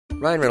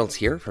Ryan Reynolds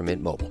here from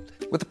Mint Mobile.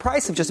 With the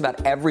price of just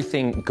about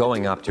everything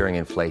going up during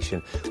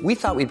inflation, we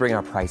thought we'd bring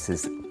our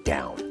prices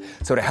down.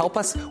 So to help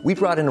us, we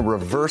brought in a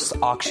reverse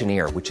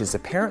auctioneer, which is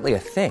apparently a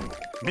thing.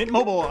 Mint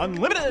Mobile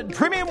Unlimited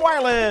Premium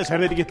Wireless. How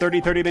to get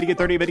 30, 30, bit to get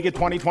 30, bit to get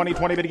 20, 20,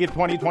 20, bit to get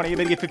 20, 20,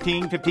 bit to get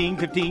 15, 15,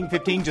 15,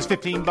 15, just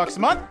 $15 a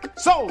month?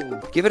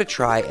 Sold! Give it a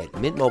try at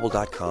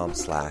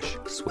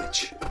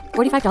mintmobile.com/switch.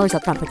 $45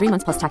 up front for 3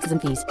 months plus taxes and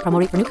fees. Promo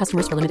rate for new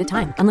customers for limited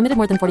time. Unlimited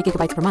more than 40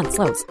 gigabytes per month.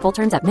 Slows full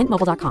terms at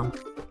mintmobile.com.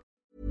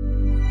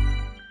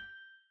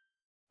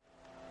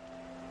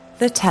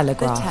 The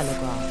Telegraph.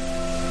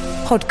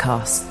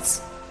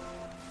 Podcasts.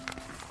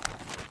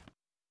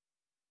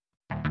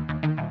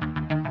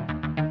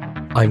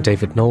 I'm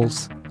David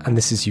Knowles, and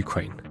this is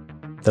Ukraine,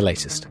 the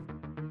latest.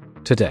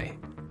 Today,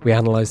 we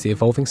analyse the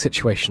evolving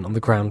situation on the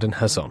ground in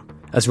Kherson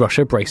as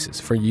Russia braces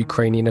for a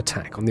Ukrainian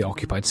attack on the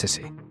occupied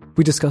city.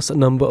 We discuss a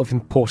number of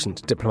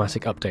important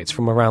diplomatic updates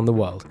from around the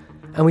world,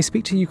 and we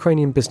speak to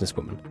Ukrainian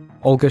businesswoman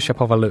Olga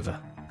Shapovalova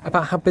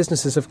about how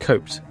businesses have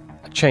coped,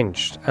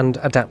 changed and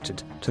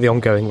adapted to the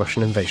ongoing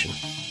Russian invasion.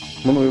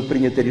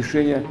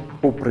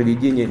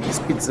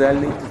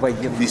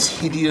 This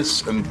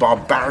hideous and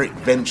barbaric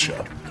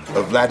venture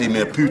of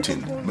Vladimir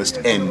Putin must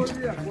end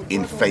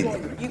in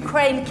failure.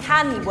 Ukraine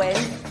can win,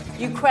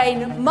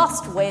 Ukraine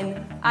must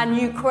win, and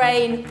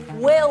Ukraine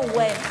will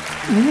win.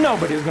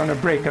 Nobody's going to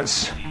break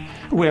us.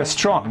 We're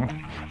strong.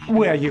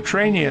 We're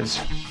Ukrainians.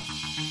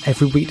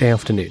 Every weekday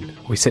afternoon,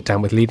 we sit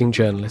down with leading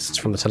journalists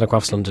from the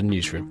Telegraph's London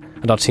newsroom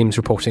and our teams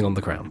reporting on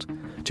the ground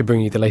to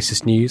bring you the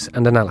latest news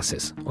and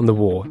analysis on the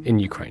war in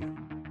Ukraine.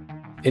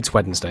 It's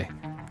Wednesday,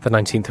 the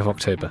 19th of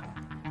October,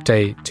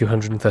 day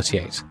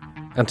 238.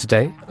 And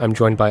today, I'm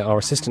joined by our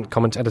assistant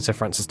comment editor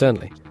Francis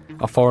Durnley,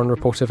 our foreign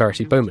reporter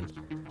Verity Bowman,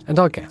 and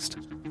our guest,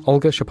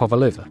 Olga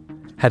Shapovalova,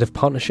 head of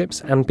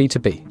partnerships and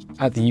B2B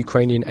at the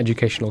Ukrainian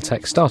educational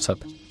tech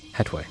startup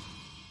Headway.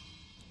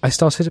 I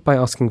started by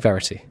asking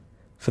Verity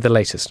for the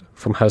latest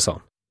from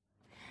Kherson.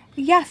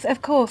 Yes,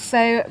 of course.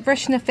 So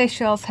Russian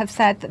officials have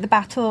said that the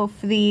battle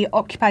for the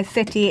occupied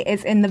city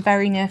is in the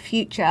very near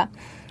future.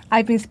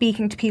 I've been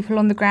speaking to people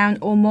on the ground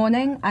all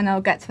morning, and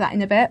I'll get to that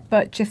in a bit,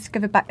 but just to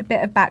give a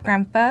bit of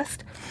background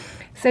first.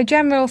 So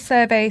General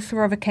Sergei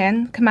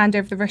Surovikin, commander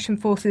of the Russian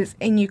forces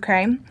in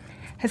Ukraine,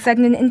 has said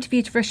in an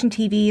interview to Russian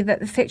TV that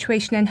the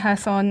situation in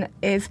Kherson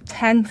is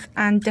tense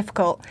and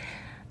difficult.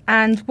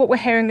 And what we're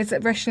hearing is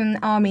that the Russian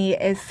army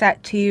is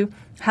set to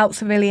help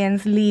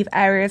civilians leave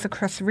areas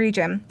across the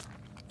region.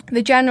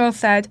 The general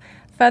said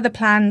further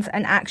plans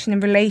and action in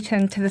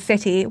relation to the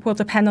city will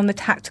depend on the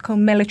tactical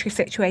military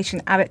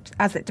situation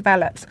as it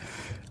develops.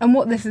 And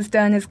what this has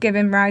done is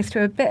given rise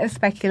to a bit of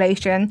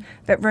speculation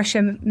that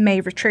Russia may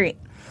retreat.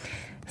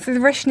 So the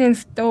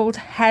Russian-installed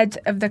head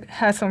of the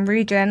Kherson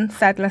region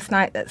said last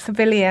night that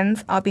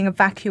civilians are being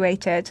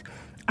evacuated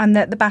and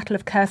that the Battle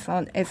of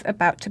Kherson is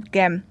about to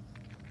begin.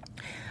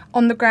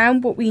 On the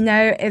ground, what we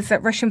know is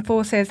that Russian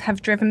forces have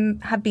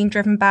been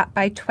driven back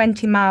by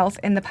 20 miles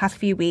in the past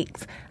few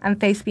weeks and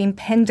face being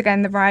pinned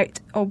against the right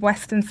or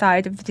western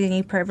side of the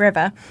Dnieper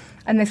River,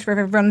 and this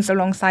river runs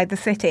alongside the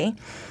city.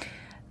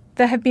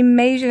 There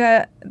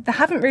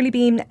haven't really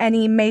been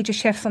any major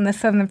shifts on the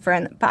southern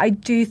front, but I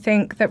do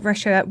think that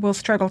Russia will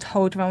struggle to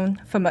hold on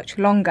for much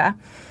longer.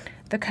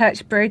 The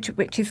Kerch Bridge,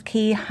 which is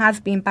key, has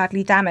been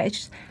badly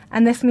damaged,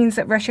 and this means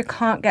that Russia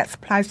can't get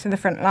supplies to the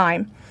front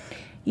line.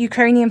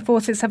 Ukrainian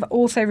forces have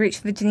also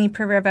reached the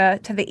Dnieper River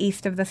to the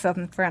east of the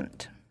southern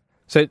front.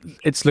 So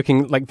it's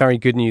looking like very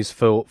good news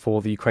for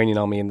the Ukrainian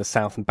army in the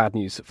south and bad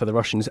news for the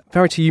Russians.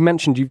 Verity, you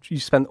mentioned you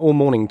spent all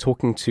morning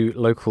talking to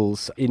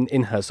locals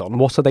in Kherson.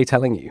 What are they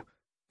telling you?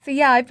 So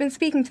yeah, I've been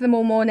speaking to them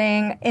all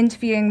morning,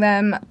 interviewing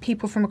them,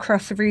 people from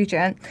across the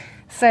region.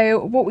 So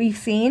what we've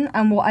seen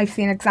and what I've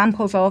seen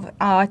examples of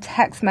are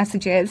text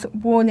messages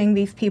warning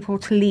these people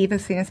to leave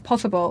as soon as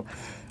possible.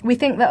 We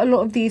think that a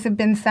lot of these have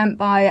been sent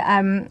by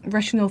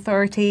Russian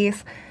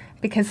authorities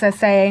because they're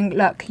saying,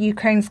 look,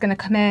 Ukraine's going to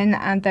come in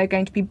and they're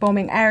going to be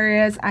bombing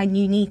areas and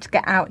you need to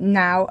get out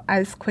now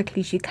as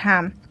quickly as you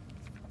can.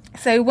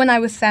 So one I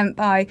was sent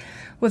by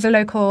was a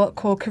local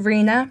called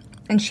Karina,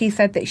 and she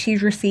said that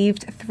she's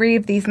received 3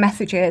 of these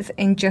messages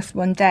in just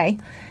one day.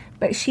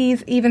 But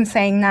she's even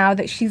saying now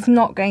that she's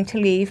not going to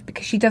leave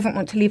because she doesn't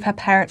want to leave her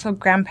parents or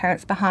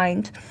grandparents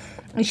behind.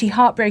 And she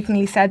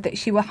heartbreakingly said that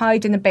she will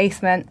hide in a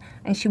basement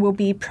and she will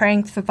be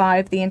praying to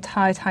survive the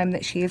entire time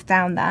that she is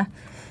down there.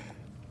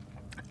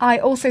 I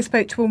also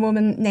spoke to a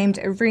woman named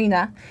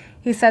Irina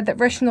who said that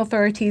Russian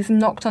authorities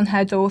knocked on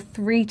her door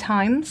 3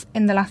 times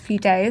in the last few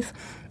days,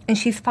 and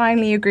she's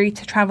finally agreed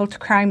to travel to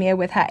Crimea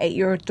with her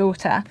 8-year-old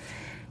daughter.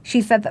 She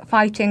said that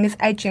fighting is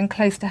edging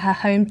close to her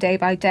home day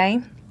by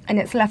day, and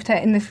it's left her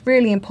in this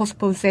really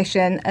impossible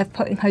position of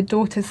putting her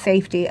daughter's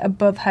safety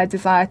above her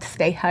desire to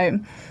stay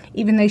home.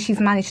 Even though she's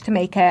managed to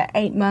make it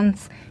 8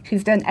 months,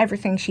 she's done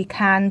everything she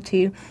can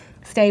to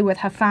stay with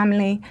her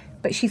family,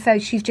 but she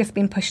says she's just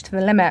been pushed to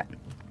the limit.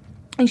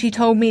 And she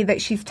told me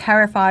that she's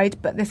terrified,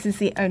 but this is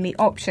the only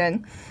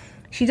option.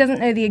 She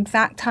doesn't know the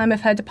exact time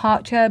of her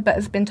departure, but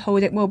has been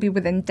told it will be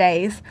within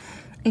days.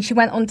 And she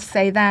went on to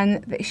say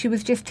then that she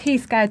was just too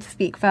scared to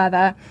speak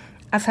further,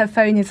 as her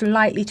phone is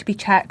likely to be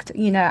checked,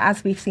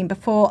 as we've seen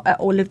before, at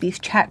all of these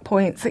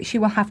checkpoints that she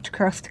will have to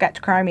cross to get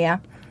to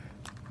Crimea.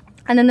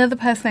 And another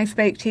person I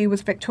spoke to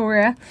was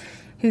Victoria,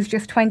 who's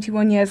just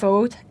 21 years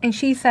old, and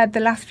she said the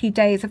last few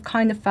days have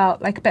kind of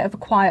felt like a bit of a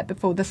quiet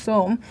before the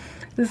storm.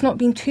 There's not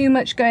been too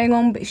much going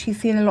on, but she's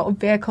seen a lot of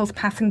vehicles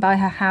passing by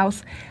her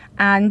house,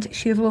 and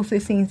she has also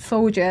seen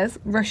soldiers,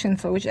 Russian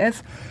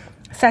soldiers,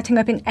 setting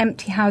up in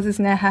empty houses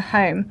near her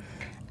home,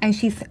 and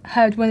she's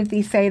heard one of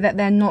these say that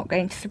they're not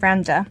going to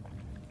surrender.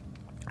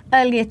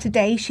 Earlier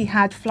today, she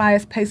had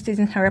flyers posted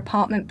in her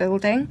apartment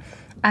building,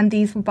 and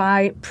these were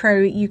by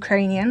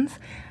pro-Ukrainians,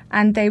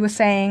 and they were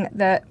saying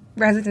that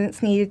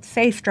residents needed to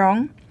stay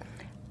strong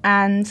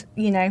and,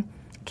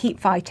 keep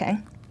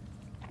fighting.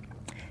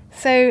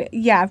 So,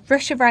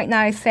 Russia right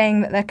now is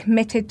saying that they're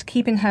committed to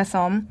keeping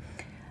Kherson,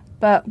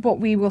 but what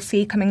we will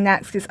see coming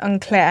next is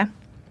unclear.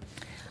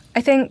 I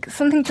think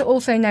something to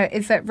also note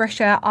is that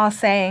Russia are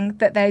saying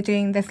that they're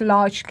doing this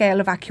large-scale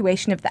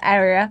evacuation of the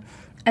area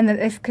and that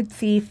this could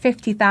see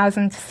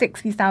 50,000 to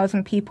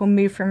 60,000 people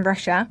move from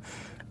Russia.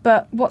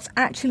 But what's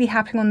actually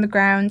happening on the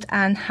ground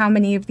and how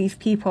many of these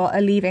people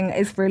are leaving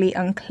is really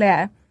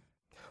unclear.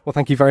 Well,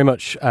 thank you very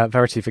much,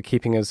 Verity, for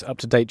keeping us up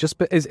to date.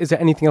 But is there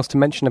anything else to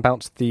mention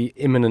about the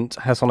imminent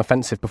Kherson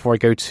offensive before I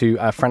go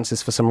to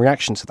Francis for some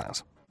reaction to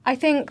that? I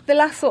think the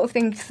last sort of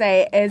thing to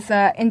say is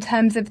in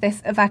terms of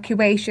this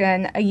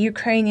evacuation, a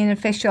Ukrainian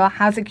official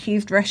has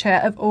accused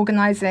Russia of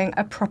organising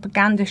a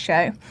propaganda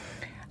show.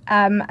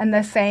 And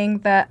they're saying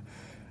that,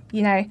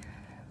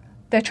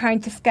 they're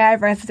trying to scare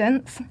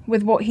residents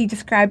with what he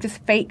described as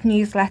fake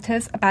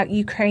newsletters about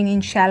Ukrainian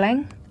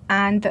shelling,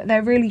 and that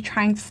they're really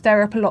trying to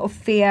stir up a lot of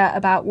fear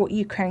about what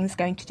Ukraine's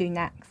going to do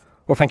next.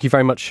 Well, thank you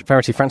very much,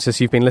 Verity.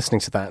 Francis, you've been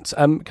listening to that.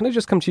 Can I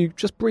just come to you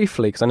just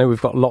briefly, because I know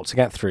we've got a lot to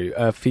get through,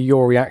 for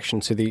your reaction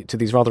to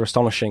these rather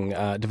astonishing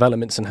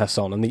developments in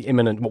Kherson and the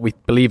imminent, what we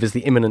believe is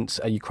the imminent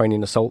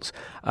Ukrainian assault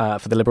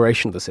for the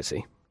liberation of the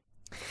city?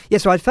 Yeah,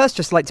 so I'd first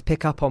just like to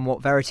pick up on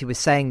what Verity was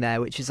saying there,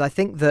 which is I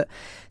think that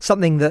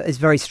something that is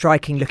very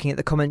striking looking at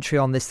the commentary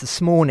on this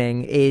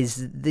morning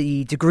is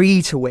the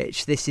degree to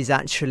which this is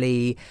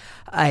actually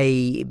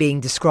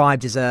being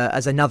described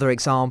as another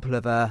example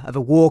of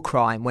a war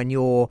crime. When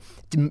you're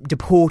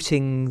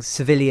deporting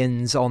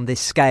civilians on this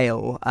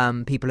scale,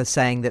 people are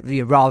saying that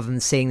rather than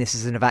seeing this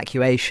as an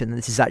evacuation,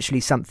 this is actually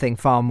something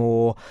far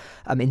more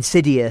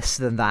insidious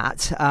than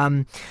that.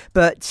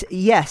 But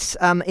yes,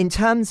 in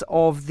terms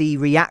of the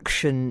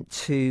reaction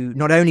to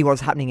not only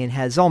what's happening in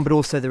Kherson, but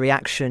also the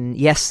reaction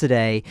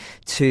yesterday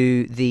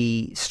to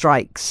the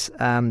strikes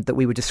that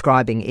we were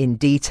describing in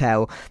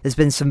detail, there's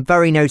been some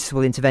very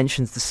noticeable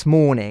interventions this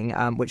morning,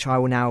 which I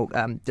will now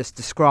just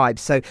describe.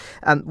 So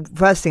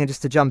first thing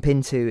just to jump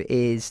into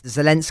is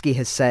Zelensky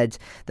has said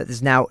that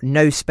there's now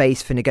no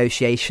space for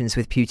negotiations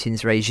with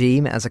Putin's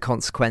regime as a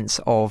consequence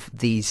of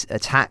these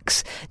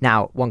attacks.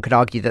 Now, one could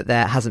argue that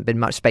there hasn't been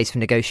much space for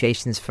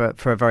negotiations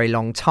for a very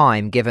long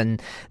time, given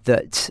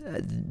that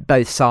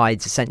both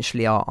sides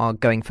essentially are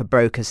going for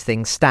broke as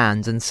things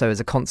stand. And so as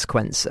a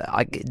consequence,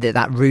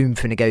 that room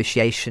for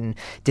negotiation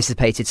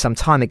dissipated some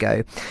time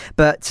ago.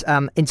 But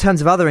in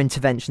terms of other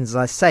interventions, as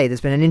I say,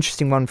 there's been an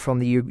interesting one from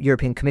the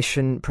European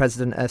Commission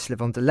President Ursula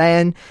von der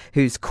Leyen,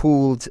 who's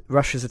called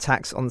Russia's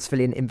attacks on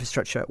civilian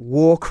infrastructure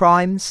war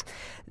crimes.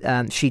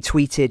 She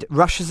tweeted,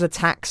 "Russia's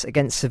attacks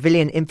against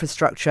civilian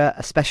infrastructure,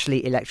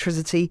 especially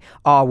electricity,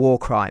 are war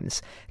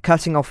crimes.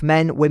 Cutting off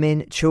men,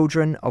 women,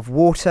 children of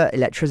water,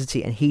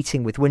 electricity and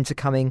heating with winter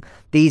coming,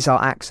 these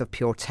are acts of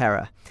pure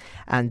terror.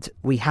 And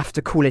we have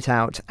to call it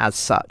out as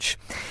such."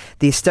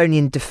 The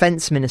Estonian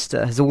defence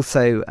minister has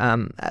also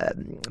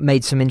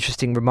made some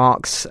interesting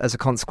remarks as a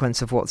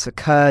consequence of what's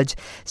occurred,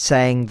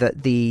 saying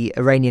that the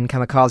Iranian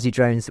kamikaze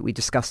drones that we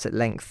discussed at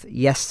length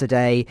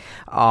yesterday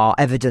are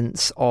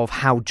evidence of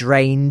how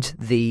drained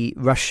the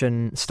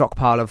Russian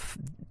stockpile of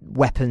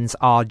weapons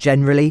are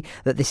generally,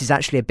 that this is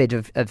actually a bit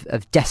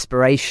of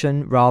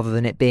desperation rather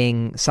than it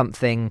being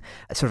something,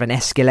 sort of an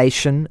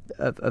escalation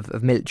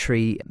of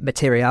military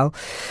material.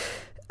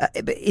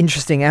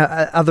 Interesting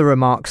other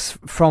remarks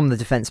from the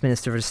Defence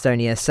Minister of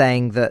Estonia,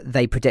 saying that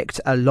they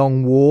predict a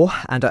long war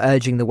and are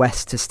urging the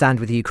West to stand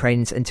with the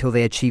Ukrainians until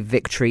they achieve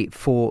victory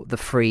for the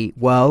free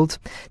world.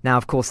 Now,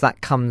 of course,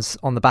 that comes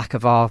on the back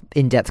of our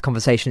in-depth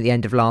conversation at the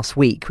end of last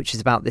week, which is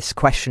about this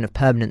question of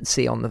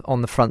permanency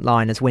on the front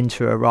line as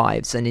winter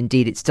arrives. And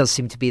indeed, it does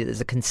seem to be that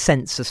there's a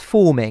consensus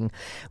forming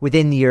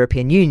within the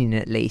European Union,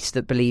 at least,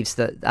 that believes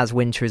that as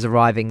winter is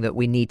arriving, that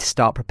we need to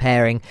start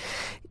preparing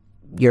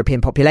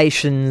European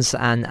populations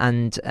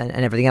and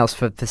everything else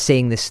for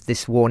seeing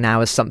this war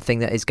now as something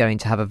that is going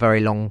to have a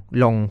very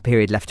long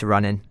period left to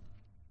run in.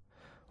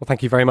 Well,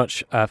 thank you very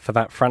much for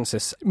that,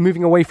 Francis.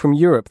 Moving away from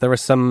Europe, there are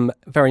some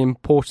very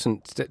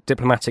important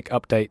diplomatic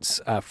updates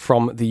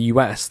from the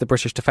US. The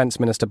British Defence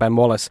Minister Ben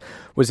Wallace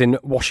was in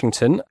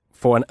Washington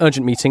for an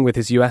urgent meeting with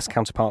his US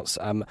counterparts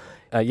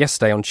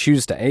yesterday on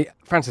Tuesday.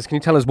 Francis, can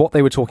you tell us what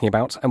they were talking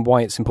about and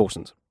why it's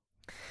important?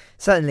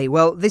 Certainly.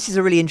 Well, this is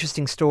a really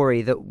interesting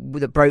story that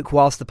broke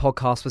whilst the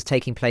podcast was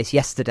taking place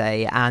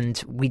yesterday,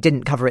 and we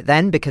didn't cover it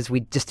then because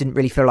we just didn't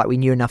really feel like we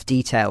knew enough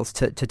details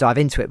to dive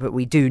into it, but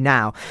we do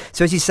now.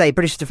 So as you say,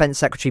 British Defence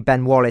Secretary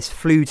Ben Wallace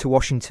flew to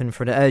Washington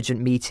for an urgent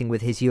meeting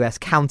with his US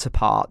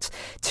counterpart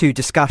to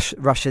discuss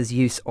Russia's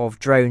use of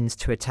drones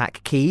to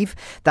attack Kyiv.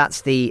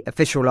 That's the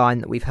official line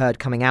that we've heard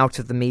coming out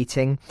of the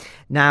meeting.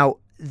 Now,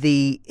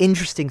 the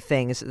interesting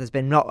thing is that there's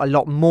been not a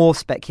lot more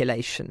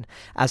speculation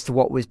as to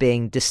what was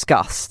being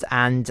discussed,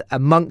 and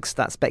amongst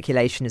that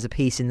speculation is a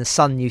piece in the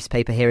Sun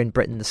newspaper here in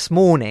Britain this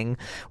morning,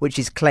 which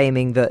is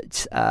claiming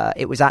that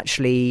it was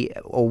actually,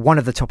 or one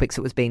of the topics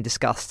that was being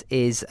discussed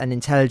is an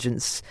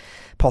intelligence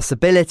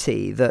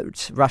possibility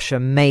that Russia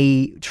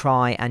may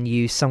try and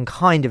use some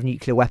kind of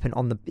nuclear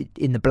weapon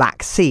in the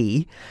Black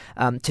Sea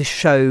to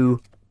show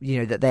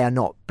that they are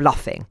not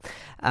bluffing.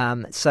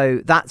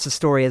 So that's a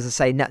story, as I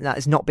say, that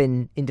has not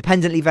been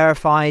independently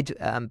verified,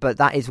 but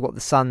that is what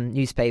the Sun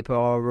newspaper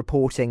are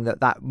reporting,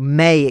 that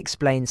may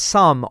explain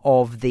some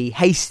of the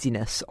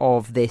hastiness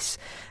of this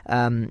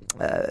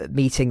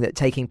meeting that's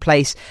taking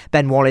place.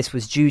 Ben Wallace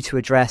was due to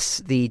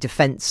address the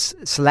Defence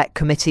Select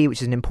Committee,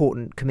 which is an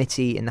important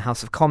committee in the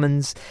House of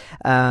Commons,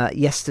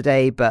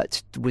 yesterday,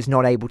 but was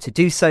not able to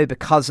do so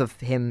because of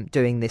him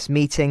doing this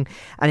meeting.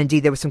 And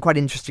indeed, there were some quite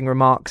interesting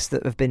remarks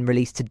that have been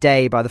released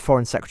today by the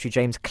Foreign Secretary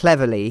James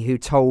Cleverly, who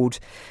told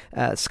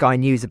Sky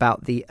News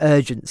about the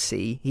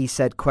urgency. He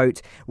said,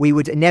 quote, "We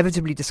would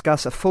inevitably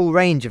discuss a full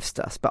range of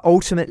stuff, but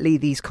ultimately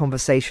these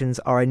conversations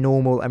are a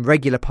normal and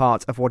regular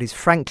part of what is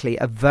frankly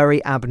a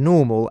very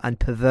abnormal and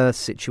perverse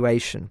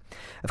situation.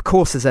 Of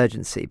course there's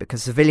urgency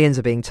because civilians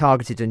are being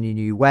targeted in a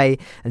new way,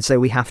 and so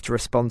we have to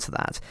respond to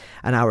that.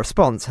 And our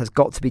response has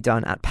got to be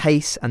done at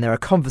pace, and there are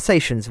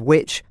conversations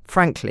which,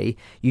 frankly,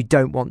 you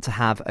don't want to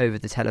have over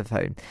the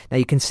telephone." Now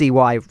you can see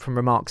why from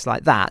remarks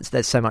like that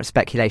there's so much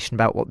speculation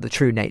about what the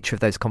true nature of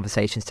those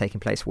conversations taking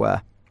place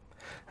were.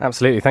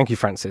 Absolutely. Thank you,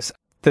 Francis.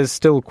 There's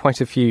still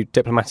quite a few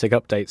diplomatic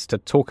updates to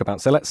talk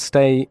about, so let's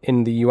stay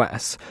in the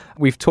US.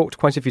 We've talked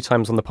quite a few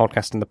times on the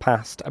podcast in the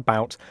past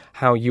about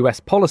how US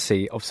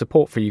policy of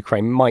support for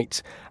Ukraine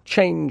might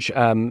change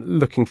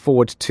looking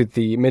forward to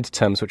the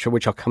midterms,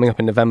 which are coming up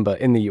in November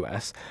in the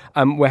US.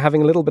 We're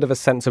having a little bit of a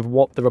sense of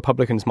what the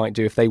Republicans might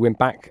do if they win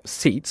back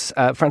seats.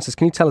 Francis,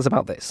 can you tell us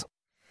about this?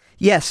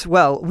 Yes,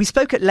 well, we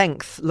spoke at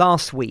length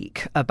last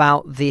week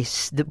about the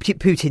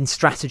Putin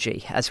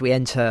strategy as we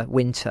enter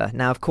winter.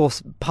 Now, of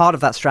course, part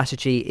of that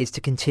strategy is to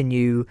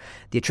continue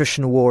the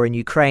attritional war in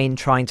Ukraine,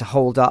 trying to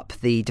hold up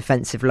the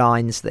defensive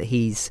lines that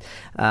he's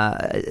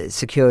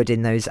secured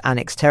in those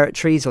annexed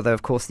territories, although,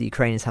 of course, the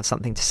Ukrainians have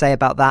something to say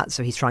about that.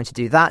 So he's trying to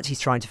do that. He's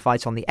trying to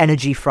fight on the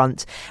energy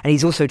front, and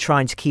he's also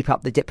trying to keep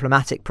up the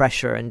diplomatic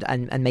pressure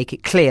and make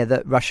it clear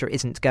that Russia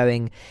isn't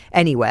going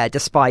anywhere,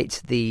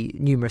 despite the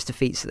numerous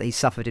defeats that he's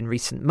suffered in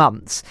recent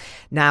months.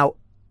 Now,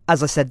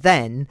 as I said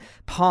then,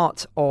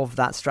 part of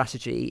that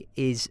strategy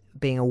is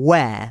being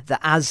aware that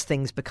as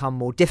things become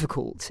more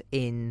difficult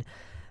in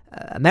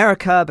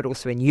America, but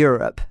also in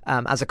Europe,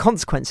 as a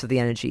consequence of the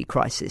energy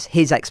crisis,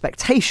 his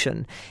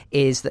expectation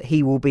is that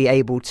he will be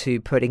able to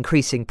put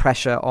increasing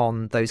pressure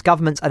on those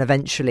governments, and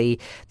eventually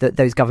that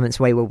those governments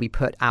will be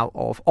put out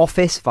of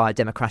office via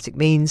democratic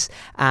means,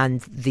 and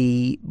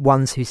the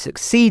ones who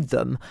succeed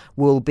them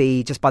will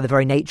be, just by the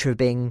very nature of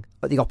being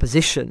the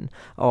opposition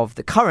of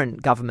the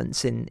current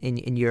governments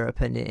in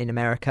Europe and in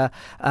America,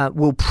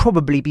 will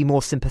probably be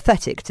more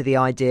sympathetic to the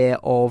idea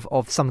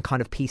of some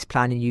kind of peace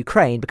plan in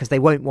Ukraine, because they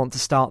won't want to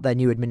start their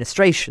new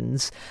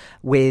administrations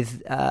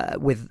with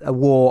a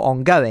war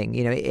ongoing.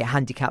 It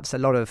handicaps a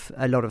lot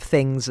of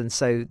things, and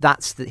so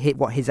that's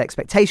what his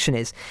expectation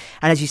is.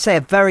 And as you say,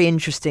 a very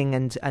interesting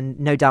and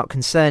no doubt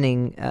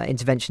concerning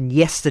intervention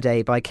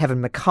yesterday by Kevin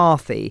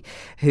McCarthy,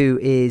 who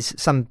is,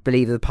 some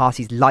believe, the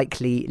party's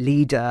likely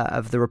leader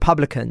of the Republicans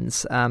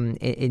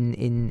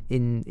in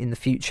the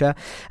future,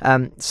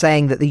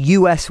 saying that the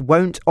US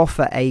won't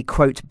offer a,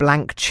 quote,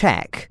 blank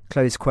check,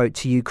 close quote,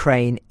 to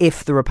Ukraine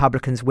if the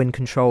Republicans win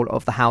control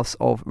of the House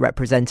of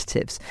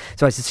Representatives.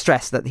 So I should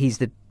stress that he's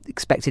the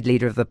expected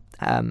leader of the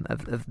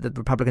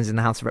Republicans in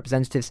the House of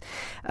Representatives.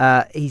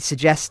 He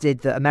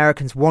suggested that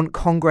Americans want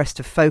Congress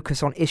to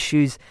focus on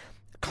issues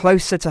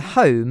closer to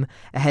home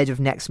ahead of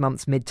next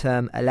month's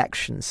midterm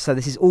elections. So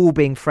this is all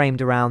being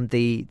framed around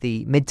the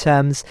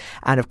midterms,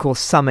 and of course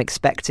some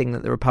expecting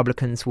that the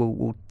Republicans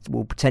will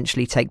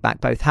potentially take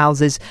back both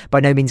houses.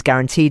 By no means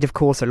guaranteed, of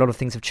course. A lot of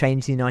things have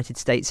changed in the United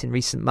States in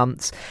recent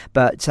months,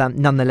 but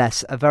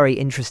nonetheless a very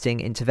interesting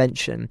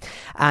intervention.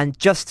 And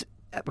just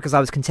because I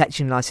was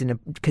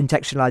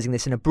contextualising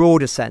this in a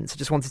broader sense, I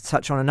just wanted to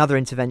touch on another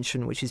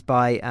intervention, which is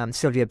by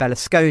Silvio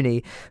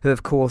Berlusconi, who,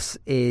 of course,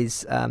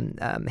 is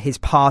his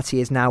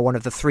party is now one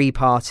of the three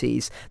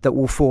parties that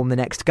will form the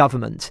next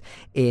government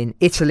in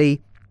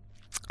Italy.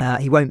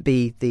 He won't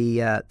be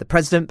the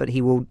president, but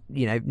he will,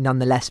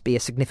 nonetheless be a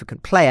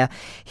significant player.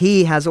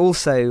 He has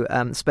also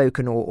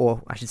spoken,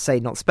 or I should say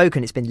not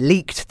spoken, it's been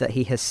leaked that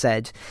he has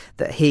said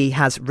that he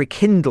has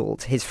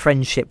rekindled his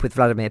friendship with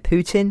Vladimir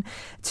Putin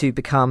to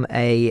become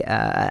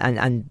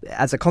and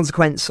as a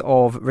consequence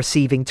of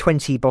receiving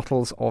 20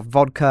 bottles of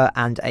vodka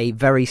and a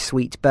very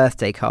sweet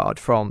birthday card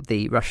from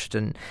the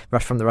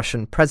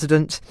Russian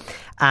president.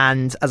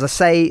 And as I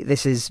say,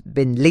 this has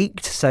been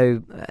leaked,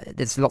 so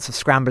there's lots of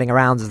scrambling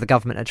around as the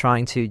government are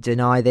trying to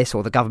deny this,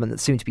 or the government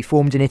that's soon to be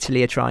formed in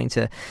Italy are trying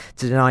to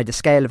deny the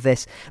scale of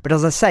this. But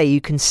as I say,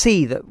 you can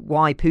see that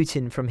why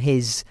Putin, from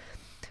his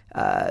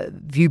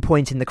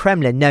viewpoint in the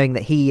Kremlin, knowing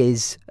that he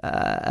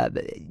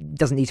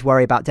doesn't need to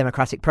worry about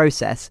democratic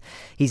process,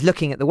 he's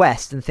looking at the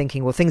West and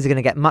thinking, well, things are going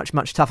to get much,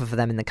 much tougher for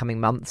them in the coming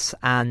months,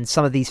 and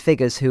some of these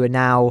figures who are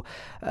now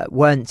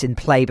weren't in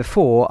play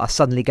before are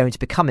suddenly going to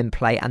become in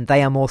play, and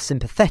they are more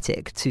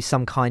sympathetic to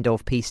some kind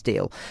of peace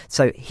deal.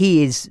 So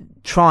he is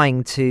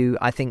trying to,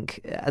 I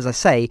think, as I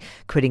say,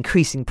 put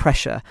increasing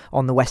pressure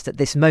on the West at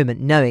this moment,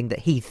 knowing that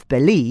he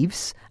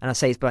believes, and I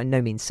say it's by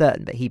no means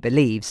certain, but he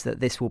believes that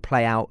this will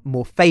play out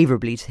more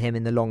favourably to him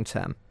in the long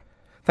term.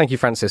 Thank you,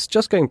 Francis.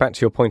 Just going back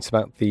to your point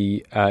about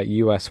the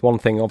US, one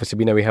thing, obviously,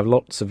 we know we have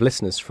lots of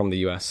listeners from the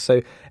US, so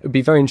it would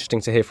be very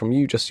interesting to hear from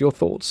you, just your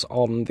thoughts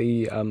on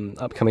the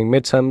upcoming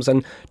midterms,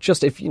 and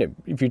just if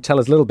you tell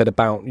us a little bit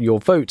about your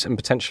vote and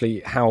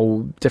potentially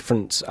how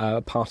different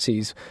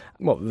parties,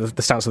 well,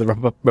 the stance of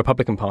the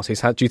Republican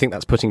parties, do you think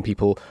that's putting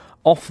people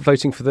off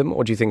voting for them,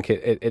 or do you think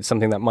it's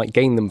something that might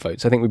gain them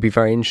votes? I think we'd be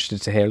very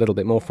interested to hear a little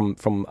bit more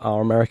from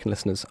our American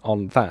listeners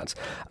on that.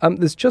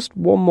 There's just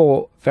one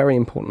more very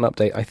important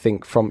update, I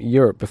think, from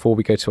Europe before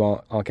we go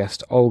to our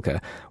guest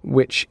Olga,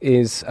 which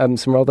is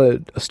some rather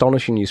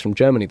astonishing news from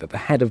Germany, that the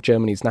head of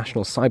Germany's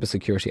National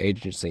Cybersecurity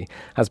Agency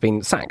has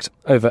been sacked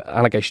over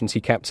allegations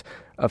he kept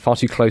far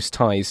too close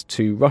ties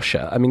to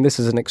Russia. I mean, this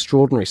is an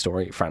extraordinary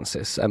story,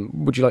 Francis.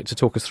 Would you like to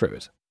talk us through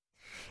it?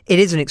 It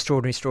is an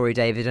extraordinary story,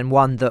 David, and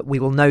one that we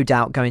will no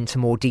doubt go into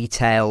more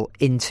detail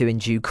into in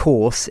due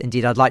course.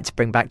 Indeed, I'd like to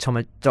bring back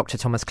Dr.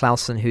 Thomas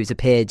Clausen, who's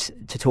appeared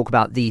to talk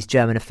about these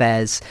German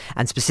affairs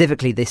and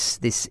specifically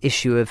this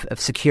issue of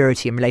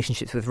security and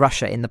relationships with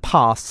Russia in the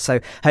past. So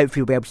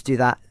hopefully we'll be able to do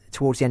that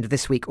towards the end of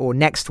this week or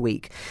next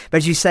week. But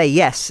as you say,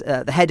 yes,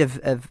 the head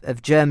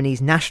of Germany's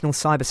National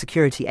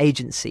Cybersecurity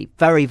Agency,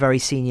 very, very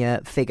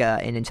senior figure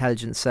in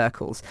intelligence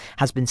circles,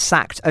 has been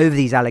sacked over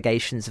these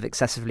allegations of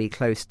excessively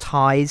close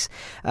ties.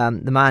 The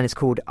man is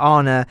called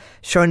Arne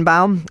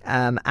Schönbaum,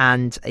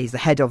 and he's the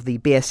head of the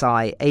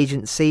BSI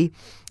agency.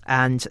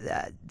 And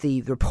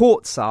the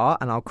reports are,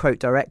 and I'll quote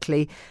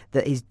directly,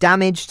 that he's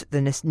damaged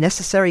the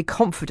necessary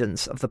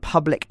confidence of the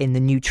public in the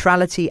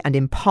neutrality and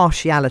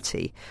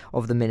impartiality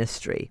of the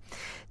ministry.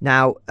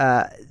 Now,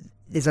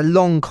 there's a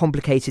long,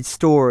 complicated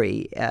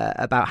story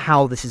about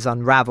how this is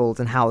unravelled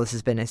and how this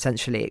has been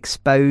essentially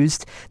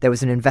exposed. There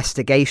was an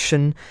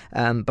investigation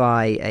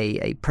by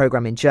a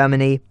programme in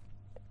Germany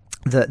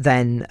that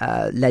then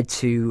led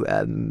to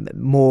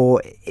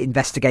more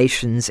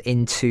investigations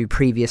into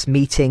previous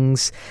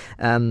meetings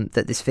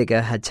that this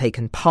figure had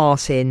taken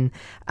part in,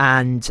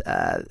 and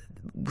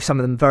some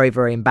of them very,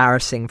 very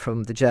embarrassing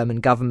from the German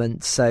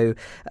government. So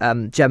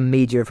German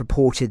media have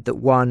reported that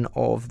one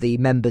of the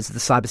members of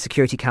the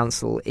Cybersecurity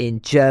Council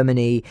in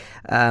Germany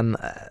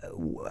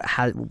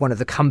one of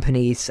the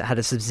companies had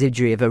a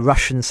subsidiary of a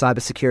Russian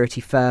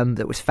cybersecurity firm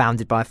that was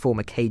founded by a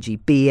former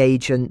KGB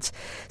agent.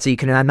 So you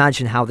can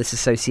imagine how this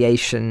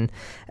association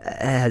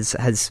has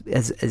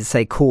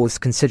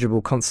caused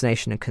considerable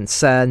consternation and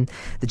concern.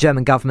 The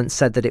German government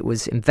said that it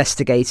was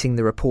investigating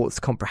the reports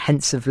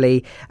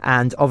comprehensively,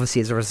 and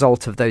obviously as a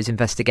result of those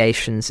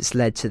investigations, it's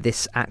led to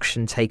this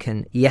action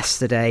taken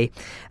yesterday.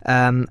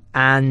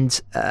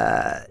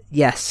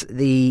 Yes,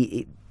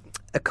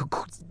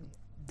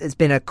 there's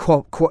been in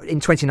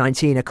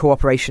 2019 a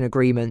cooperation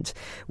agreement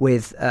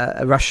with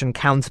a Russian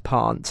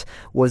counterpart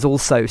was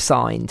also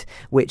signed,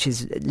 which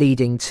is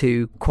leading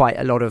to quite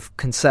a lot of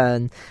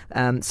concern.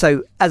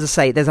 So, as I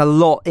say, there's a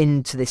lot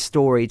into this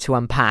story to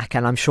unpack,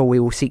 and I'm sure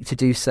we will seek to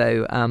do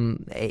so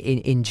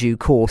in due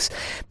course.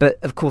 But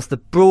of course, the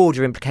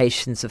broader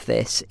implications of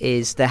this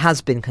is there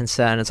has been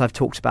concern, as I've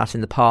talked about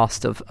in the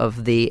past,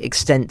 of the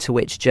extent to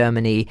which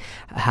Germany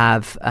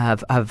have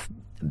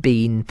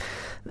been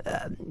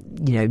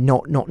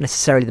not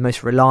necessarily the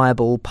most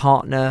reliable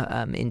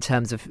partner in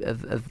terms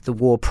of the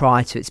war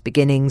prior to its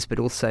beginnings, but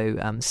also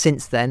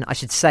since then. I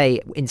should say,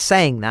 in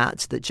saying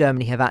that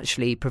Germany have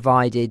actually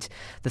provided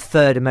the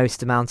third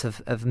most amount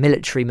of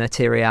military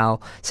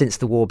material since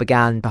the war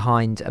began,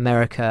 behind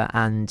America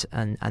and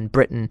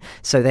Britain.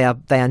 So they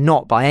are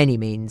not by any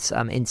means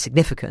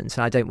insignificant,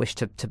 and I don't wish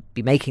to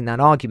be making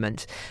that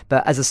argument.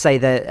 But as I say,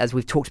 as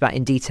we've talked about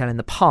in detail in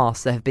the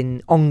past, there have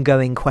been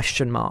ongoing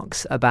question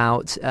marks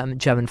about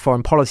German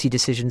foreign policy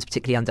decisions,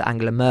 particularly under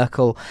Angela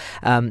Merkel.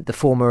 The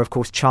former, of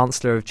course,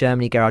 Chancellor of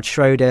Germany, Gerhard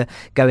Schröder,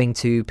 going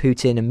to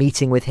Putin and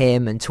meeting with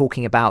him and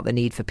talking about the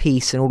need for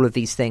peace and all of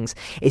these things.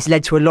 It's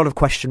led to a lot of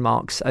question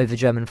marks over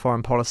German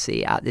foreign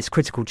policy at this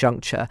critical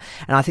juncture.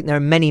 And I think there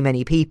are many,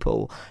 many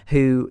people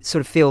who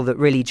sort of feel that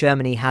really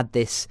Germany had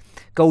this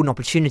golden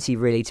opportunity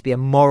really to be a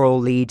moral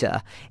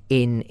leader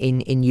in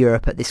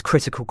Europe at this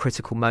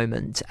critical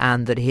moment,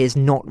 and that he has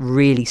not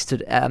really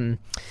stood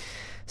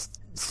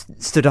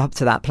up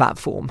to that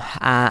platform,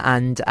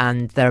 and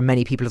there are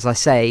many people, as I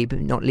say, but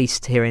not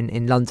least here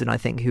in London, I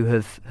think, who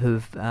have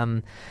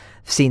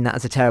seen that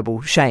as a terrible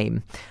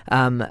shame.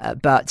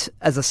 But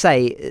as I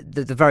say,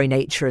 the very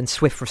nature and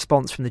swift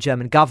response from the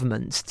German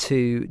government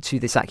to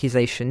this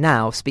accusation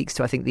now speaks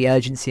to, I think, the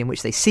urgency in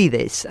which they see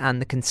this and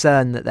the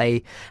concern that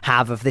they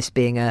have of this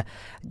being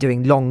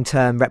doing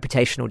long-term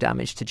reputational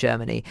damage to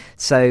Germany.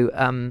 So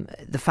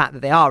the fact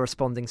that they are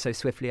responding so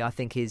swiftly, I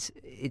think, is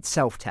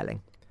itself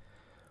telling.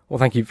 Well,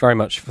 thank you very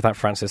much for that,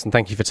 Francis, and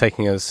thank you for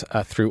taking us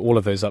through all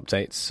of those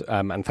updates.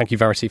 And thank you,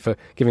 Verity, for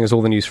giving us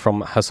all the news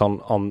from Kherson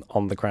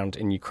on the ground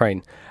in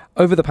Ukraine.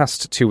 Over the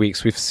past 2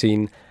 weeks, we've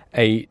seen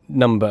a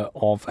number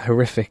of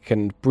horrific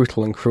and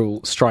brutal and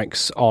cruel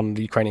strikes on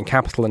the Ukrainian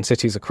capital and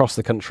cities across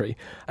the country.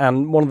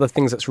 And one of the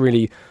things that's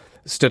really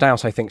stood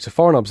out, I think, to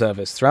foreign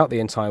observers throughout the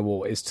entire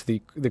war is to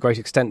the great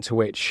extent to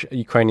which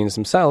Ukrainians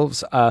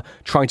themselves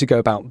try to go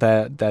about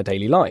their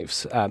daily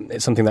lives.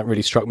 It's something that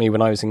really struck me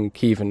when I was in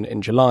Kyiv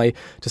in July,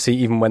 to see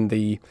even when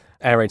the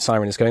air raid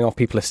siren is going off,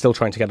 people are still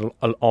trying to get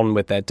on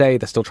with their day.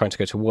 They're still trying to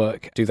go to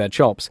work, do their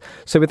jobs.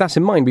 So with that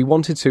in mind, we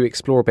wanted to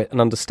explore a bit and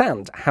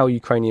understand how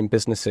Ukrainian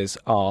businesses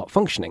are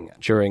functioning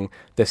during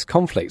this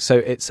conflict. So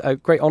it's a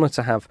great honour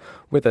to have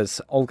with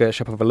us Olga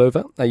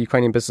Shapovalova, a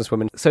Ukrainian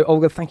businesswoman. So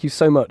Olga, thank you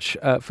so much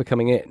for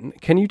coming in.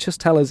 Can you just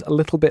tell us a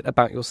little bit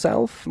about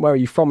yourself? Where are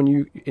you from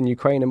in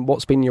Ukraine, and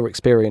what's been your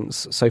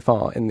experience so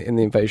far in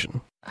the invasion?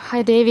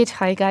 Hi, David.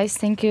 Hi, guys.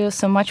 Thank you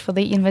so much for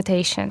the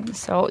invitation.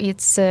 So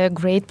it's a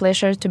great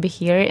pleasure to be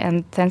here,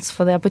 and thanks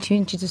for the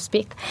opportunity to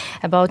speak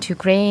about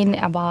Ukraine,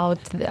 about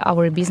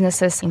our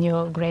businesses in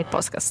your great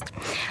podcast.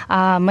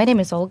 My name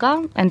is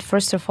Olga, and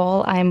first of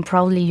all, I'm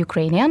proudly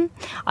Ukrainian.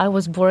 I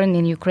was born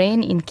in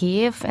Ukraine, in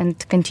Kyiv, and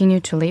continue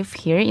to live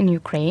here in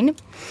Ukraine.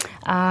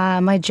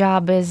 My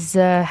job is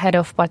head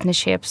of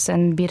partnerships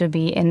and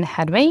B2B in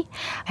Headway.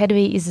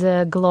 Headway is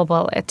a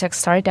global tech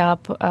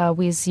startup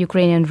with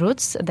Ukrainian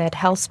roots that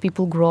helps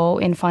people grow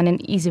in fun and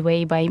easy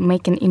way by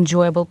making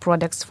enjoyable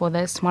products for the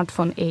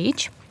smartphone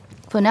age.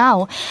 For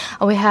now,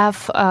 we have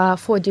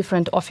 4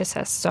 different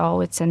offices.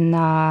 So it's in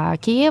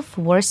Kyiv,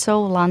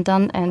 Warsaw,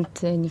 London, and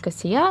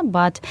Nicosia.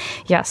 But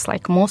yes,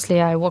 mostly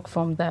I work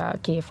from the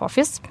Kyiv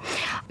office.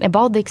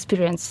 About the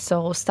experience,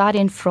 so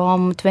starting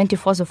from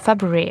 24th of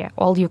February,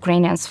 all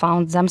Ukrainians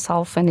found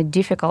themselves in a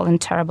difficult and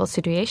terrible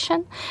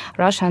situation,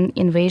 Russian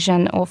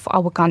invasion of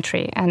our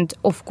country. And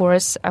of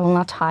course, I will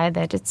not hide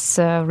that it's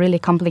a really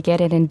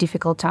complicated and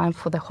difficult time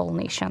for the whole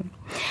nation.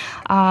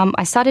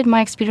 I started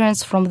my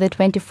experience from the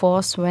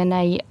 24th when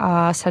I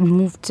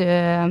moved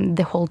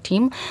the whole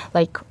team.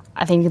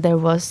 I think there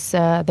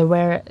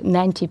were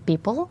 90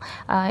 people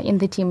in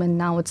the team, and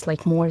now it's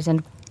more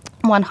than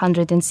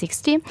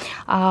 160.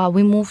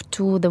 We moved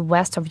to the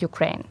west of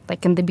Ukraine.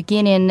 In the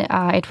beginning,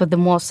 it was the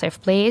most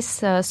safe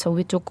place. So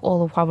we took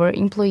all of our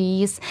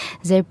employees,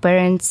 their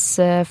parents,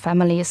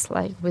 families,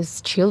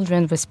 with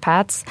children, with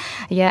pets,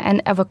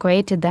 and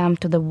evacuated them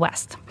to the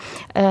west.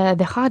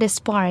 The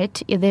hardest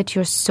part is that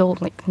you're so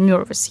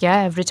nervous,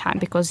 every time,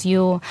 because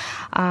you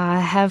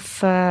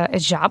have a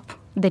job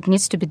that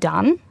needs to be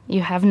done.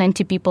 You have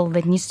 90 people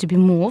that needs to be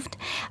moved.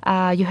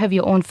 You have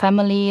your own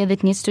family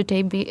that needs to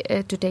take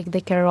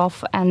the care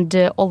of, and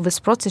all this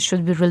process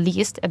should be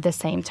released at the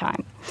same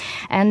time.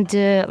 And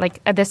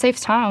at the same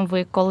time,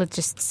 we call it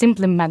just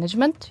simply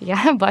management,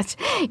 but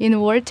in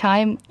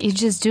wartime, you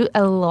just do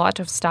a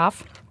lot of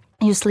stuff.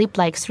 You sleep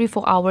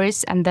 3-4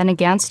 hours and then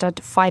again start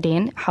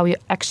fighting how you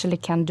actually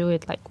can do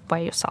it by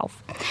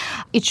yourself.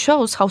 It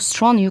shows how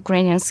strong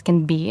Ukrainians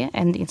can be,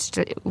 and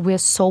we're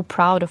so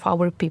proud of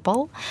our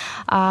people.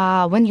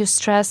 When your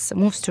stress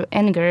moves to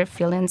anger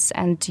feelings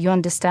and you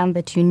understand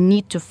that you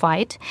need to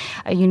fight,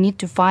 you need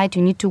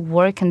to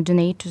work and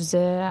donate to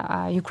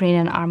the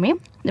Ukrainian army.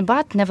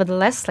 But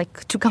nevertheless,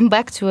 to come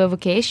back to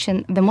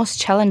evacuation, the most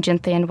challenging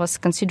thing was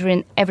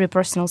considering every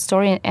personal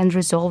story and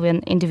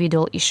resolving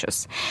individual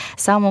issues.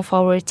 Some of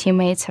our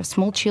teammates have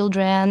small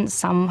children,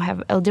 some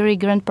have elderly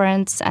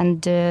grandparents,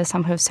 and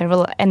some have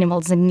several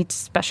animals that need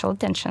special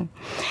attention.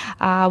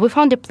 We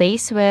found a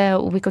place where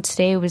we could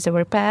stay with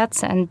our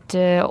pets, and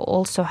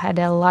also had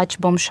a large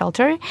bomb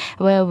shelter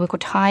where we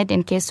could hide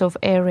in case of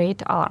air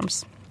raid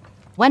alarms.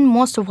 when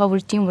most of our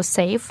team was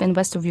safe in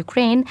west of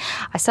Ukraine,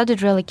 I started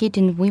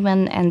relocating women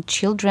and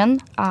children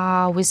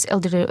with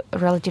elderly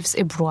relatives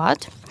abroad.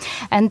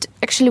 And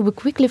actually, we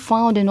quickly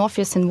found an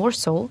office in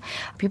Warsaw.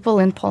 People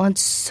in Poland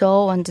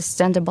so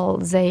understandable.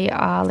 They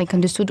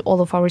understood all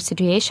of our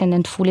situation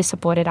and fully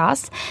supported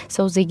us. So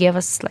they gave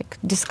us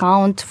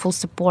discount, full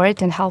support,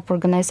 and help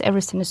organize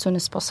everything as soon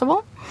as possible.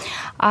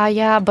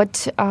 But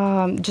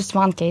just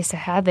one case I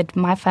had that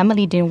my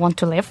family didn't want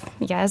to leave.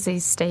 Yes, they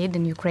stayed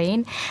in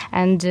Ukraine.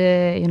 And,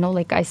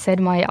 I set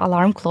my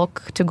alarm clock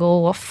to go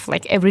off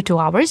every 2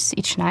 hours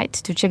each night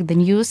to check the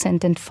news. And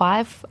then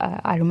 5,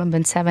 I remember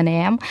at 7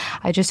 a.m.,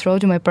 I just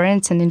wrote to my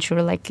parents and ensure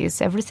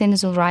is everything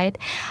is all right.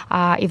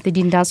 If they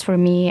didn't answer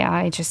me,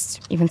 I just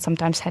even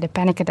sometimes had a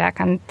panic attack.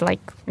 And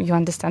you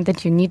understand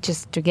that you need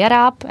just to get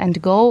up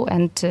and go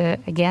and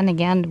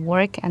again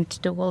work and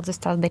do all the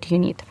stuff that you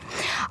need.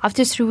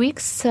 After 3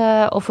 weeks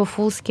of a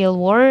full-scale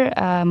war,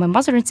 my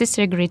mother and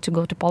sister agreed to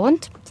go to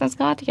Poland, thank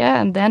God,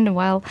 and then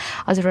while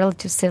other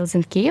relatives stayed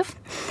in Kiev.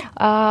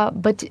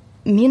 But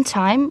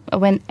meantime,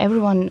 when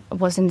everyone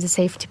was in the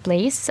safety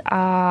place,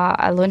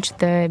 I launched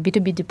the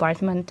B2B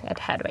department at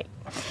Headway.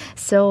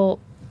 So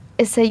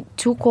as I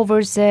took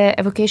over the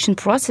evacuation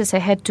process, I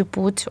had to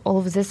put all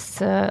of this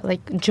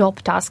job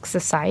tasks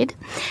aside,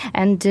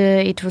 and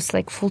it was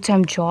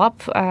full-time job.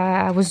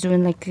 I was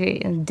doing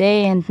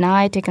day and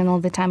night, taking all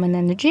the time and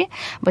energy,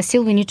 but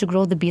still we need to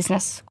grow the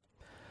business.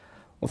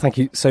 Well, thank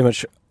you so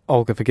much,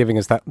 Olga, for giving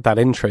us that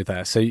intro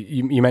there. So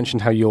you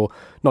mentioned how you're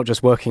not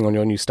just working on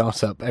your new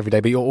startup every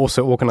day, but you're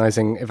also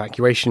organising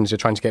evacuations.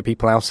 You're trying to get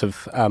people out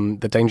of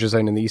the danger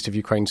zone in the east of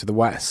Ukraine to the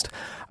west.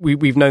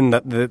 We've known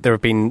that there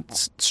have been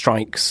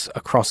strikes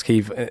across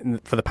Kyiv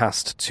for the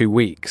past 2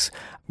 weeks.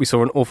 We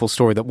saw an awful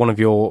story that one of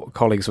your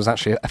colleagues was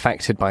actually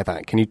affected by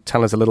that. Can you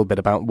tell us a little bit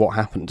about what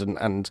happened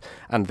and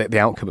the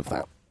outcome of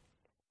that?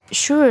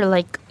 Sure,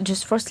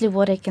 just firstly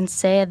what I can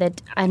say that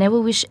I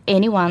never wish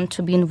anyone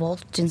to be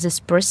involved in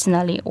this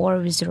personally or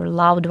with your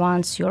loved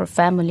ones, your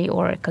family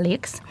or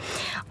colleagues.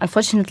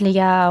 Unfortunately,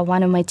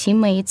 one of my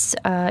teammates,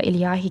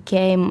 Ilya, he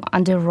came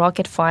under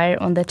rocket fire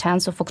on the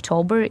 10th of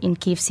October in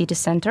Kyiv city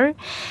center.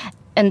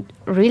 And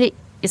really,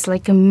 it's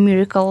like a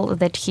miracle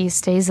that he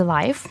stays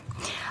alive.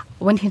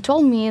 When he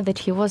told me that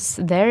he was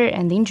there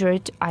and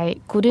injured, I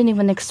couldn't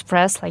even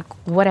express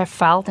what I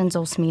felt in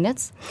those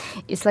minutes.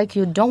 It's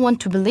you don't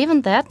want to believe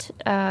in that.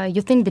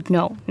 You think that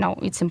no,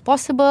 it's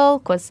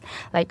impossible because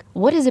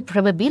what is the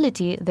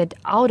probability that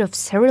out of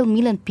several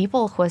million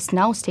people who is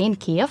now staying in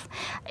Kiev,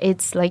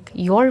 it's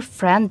your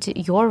friend,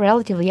 your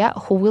relative,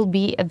 who will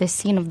be at the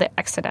scene of the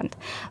accident.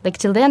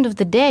 Till the end of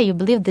the day, you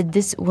believe that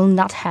this will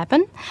not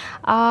happen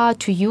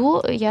to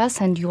you, yes,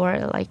 and your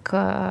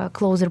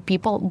closer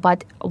people.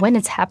 But when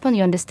it's happened,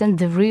 you understand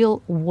the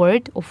real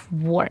word of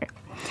war.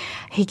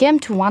 He came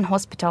to one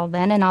hospital,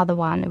 then another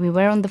one. We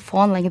were on the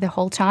phone the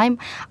whole time.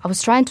 I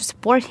was trying to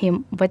support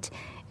him, but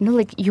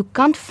you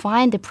can't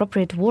find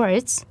appropriate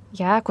words,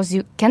 because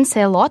you can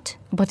say a lot,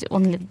 but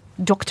only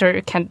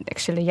doctor can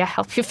actually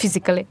help you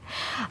physically.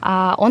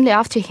 Only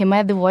after he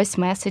made the voice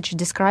message,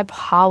 describe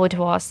how it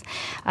was,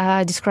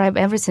 describe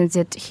everything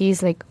that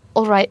he's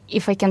all right,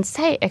 if I can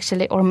say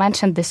actually or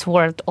mention this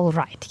word, all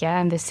right,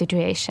 in this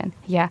situation.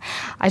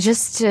 I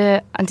just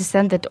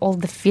understand that all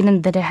the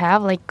feeling that I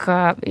have,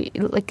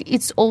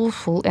 it's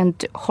awful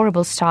and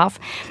horrible stuff.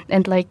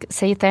 And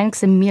say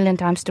thanks a million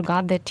times to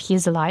God that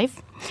he's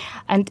alive.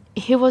 And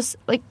he was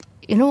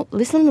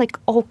listen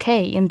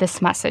okay in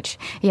this message.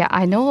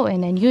 I know,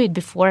 and I knew it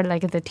before,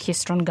 that he's a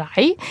strong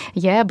guy.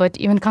 But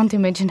even can't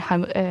imagine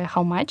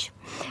how much.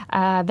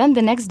 Then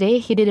the next day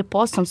he did a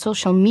post on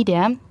social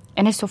media,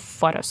 and I saw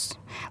photos.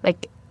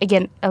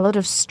 Again, a lot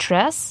of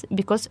stress,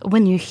 because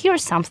when you hear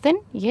something,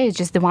 it's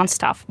just the one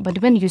stuff. But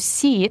when you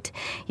see it,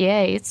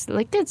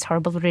 it's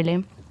horrible,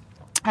 really.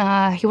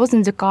 He was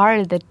in the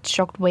car that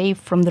shocked wave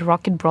from the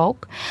rocket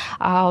broke.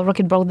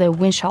 Rocket broke the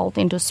windshield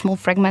into small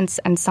fragments,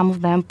 and some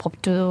of them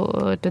popped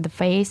to the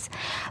face.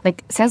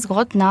 Thanks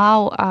God,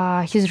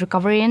 now he's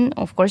recovering.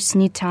 Of course,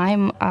 need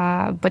time,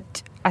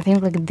 but I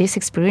think this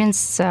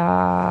experience,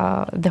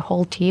 the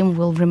whole team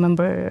will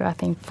remember, I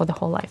think, for the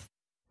whole life.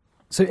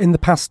 So in the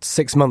past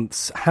 6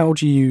 months, how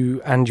do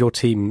you and your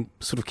team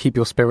sort of keep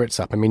your spirits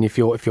up? I mean, if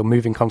you're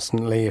moving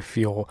constantly, if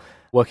you're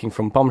working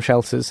from bomb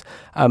shelters,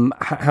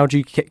 how do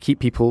you keep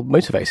people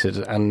motivated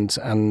and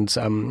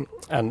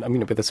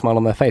with a smile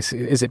on their face?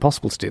 Is it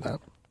possible to do that?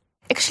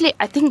 Actually,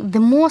 I think the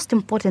most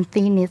important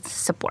thing is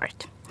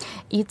support.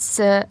 It's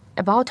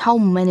about how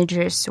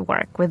managers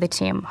work with the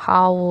team,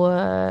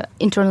 how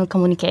internal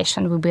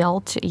communication we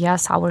build,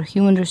 our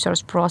human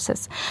resource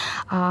process.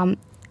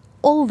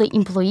 All the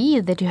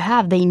employees that you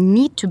have, they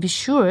need to be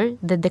sure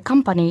that the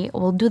company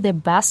will do their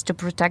best to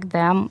protect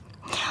them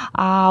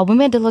We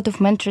made a lot of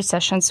mentor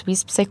sessions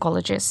with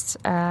psychologists.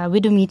 We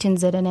do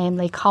meetings at a name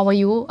like, how are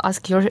you?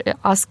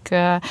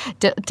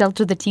 Tell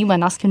to the team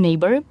and ask your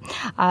neighbor.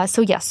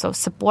 So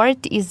support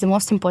is the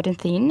most important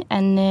thing,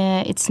 and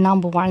it's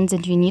number one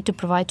that you need to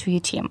provide to your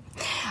team.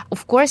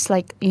 Of course,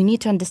 like, you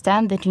need to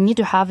understand that you need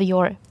to have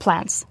your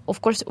plans.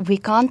 Of course, we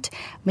can't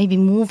maybe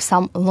move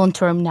some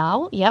long-term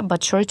now,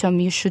 but short-term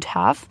you should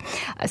have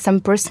some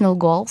personal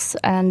goals,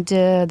 and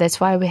that's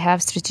why we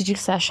have strategic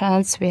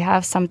sessions, we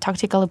have some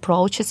tactical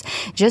approaches,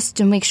 just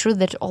to make sure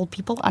that all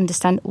people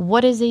understand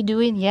what is they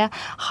doing,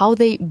 how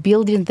they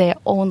building their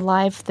own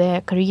life,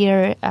 their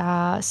career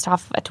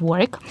stuff at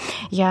work.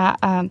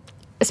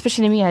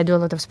 Especially me, I do a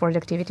lot of sport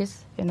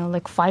activities,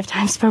 like 5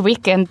 times per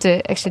week, and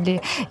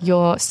actually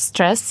your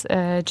stress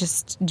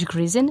just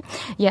decreasing.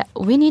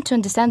 We need to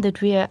understand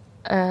that we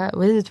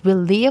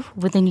will live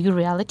with a new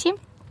reality.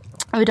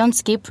 We don't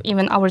skip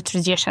even our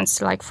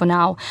traditions, like for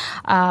now.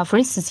 For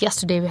instance,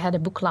 yesterday we had a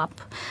book club,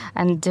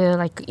 and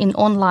like in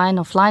online,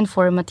 offline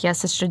format,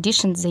 as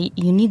traditions,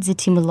 you need the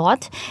team a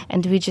lot,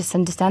 and we just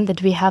understand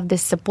that we have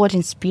this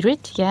supporting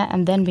spirit,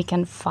 and then we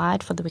can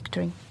fight for the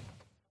victory.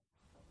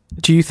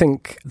 Do you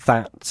think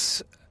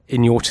that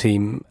in your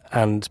team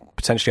and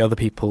potentially other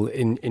people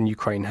in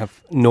Ukraine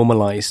have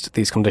normalised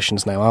these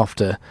conditions now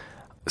after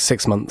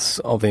 6 months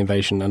of the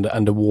invasion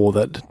and a war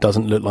that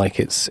doesn't look like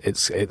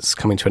it's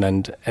coming to an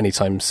end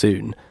anytime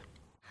soon?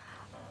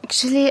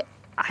 Actually,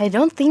 I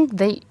don't think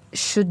they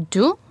should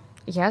do.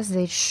 Yes,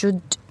 they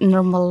should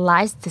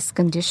normalise these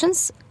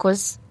conditions,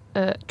 because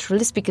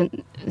truly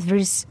speaking, there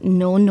is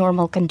no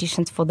normal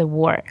conditions for the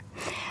war.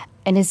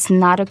 And it's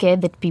not okay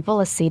that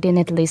people are sitting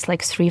at least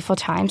like 3-4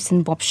 times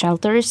in bomb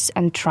shelters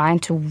and trying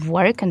to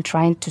work and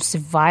trying to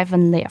survive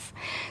and live.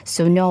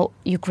 So no,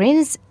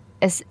 Ukrainians,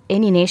 as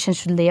any nation,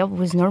 should live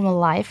with normal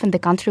life in the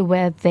country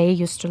where they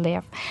used to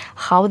live,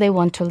 how they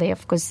want to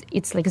live, because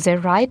it's like their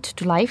right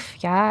to life,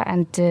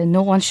 and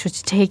no one should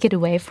take it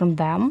away from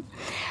them.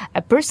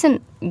 A person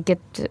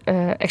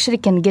actually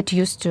can get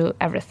used to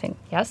everything,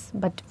 yes,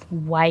 but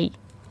why?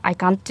 I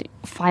can't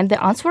find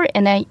the answer,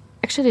 and I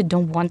actually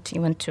don't want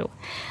even to.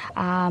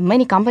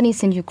 Many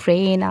companies in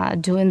Ukraine are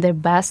doing their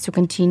best to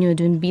continue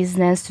doing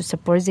business, to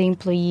support the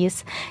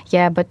employees.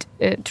 But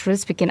truly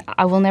speaking,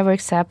 I will never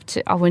accept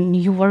our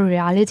new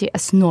reality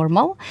as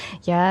normal.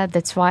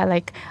 That's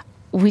why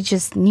we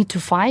just need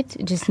to fight,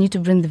 just need to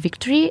bring the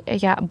victory.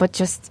 But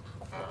just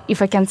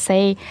if I can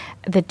say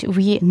that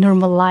we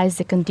normalize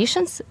the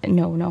conditions,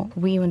 no,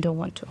 we even don't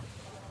want to.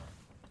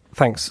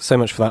 Thanks so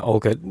much for that,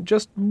 Olga.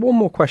 Just one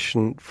more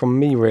question from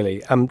me,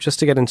 really, just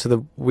to get into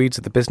the weeds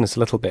of the business a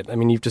little bit. I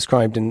mean, you've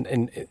described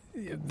in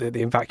the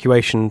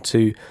evacuation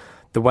to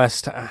the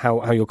West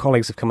how your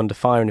colleagues have come under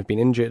fire and have been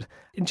injured.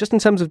 Just in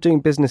terms of doing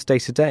business day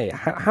to day,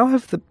 how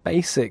have the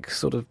basic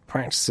sort of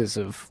practices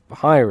of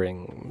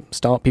hiring,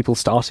 people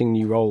starting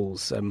new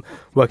roles,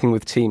 working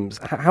with teams,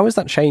 how has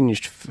that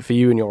changed for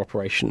you and your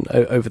operation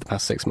over the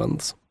past 6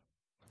 months?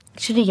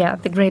 Actually,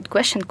 the great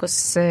question,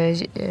 because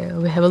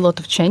we have a lot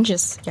of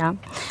changes.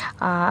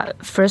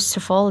 First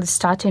of all,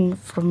 starting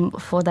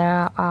for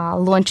the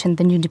launching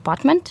the new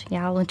department,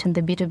 launching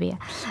the B2B.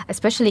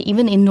 Especially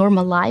even in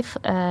normal life,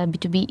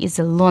 B2B is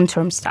a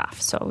long-term stuff.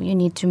 So you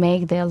need to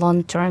make the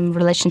long-term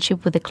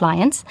relationship with the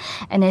clients.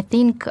 And I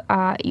think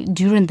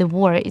during the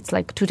war, it's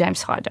like 2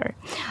 times harder.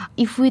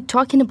 If we're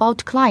talking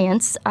about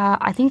clients,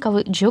 I think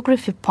our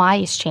geography pie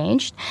is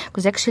changed,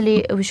 because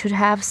actually we should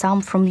have some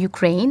from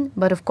Ukraine,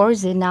 but of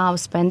course they now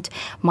spend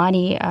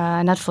money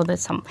not for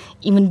some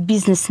even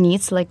business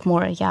needs, like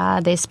more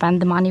they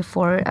spend the money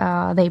for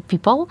their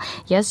people,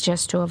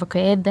 just to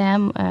evacuate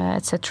them,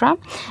 etc.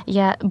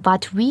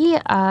 But we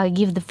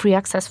give the free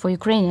access for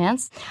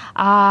Ukrainians.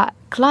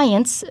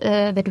 Clients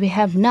that we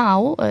have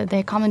now,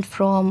 they're coming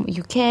from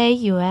UK,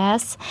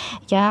 US,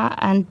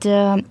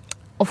 and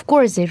of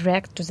course, they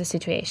react to the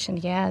situation.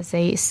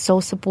 They so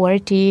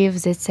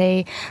supportive. They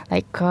say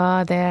they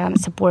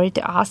support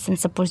us and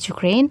support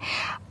Ukraine,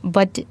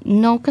 but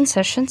no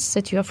concessions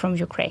that you are from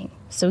Ukraine.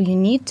 So you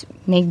need to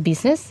make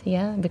business,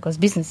 because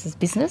business is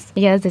business.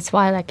 That's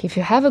why, if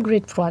you have a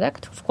great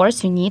product, of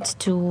course, you need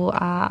to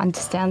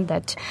understand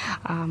that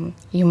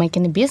you're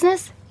making a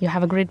business. You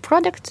have a great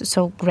product,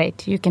 so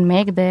great, you can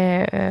make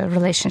the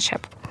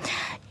relationship.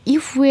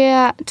 If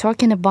we're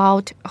talking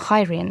about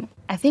hiring,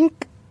 I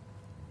think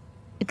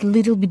it's a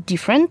little bit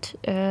different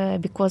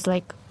because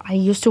I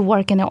used to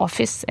work in an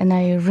office and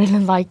I really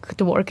like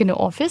to work in an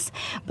office,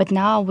 but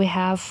now we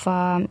have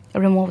a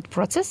remote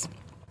process,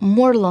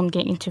 more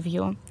longer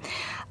interview.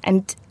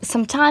 And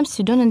sometimes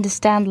you don't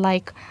understand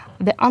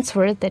the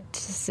answer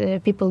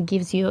that people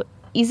gives you.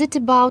 Is it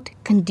about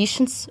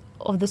conditions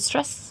of the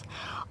stress?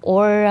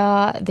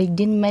 Or they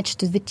didn't match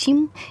to the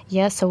team.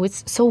 So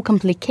it's so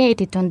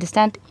complicated to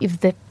understand if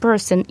the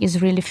person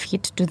is really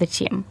fit to the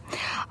team.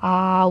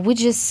 We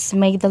just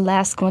make the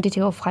last quantity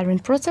of hiring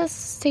process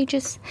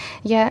stages.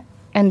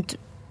 And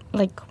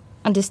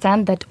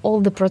understand that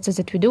all the process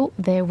that we do,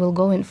 they will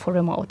go in for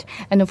remote.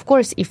 And of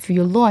course, if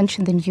you launch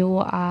the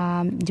new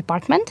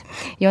department,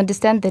 you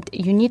understand that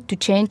you need to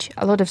change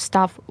a lot of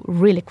stuff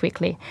really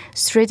quickly.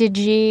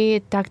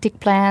 Strategy, tactic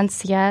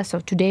plans, so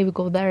today we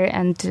go there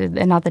and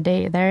another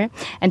day there.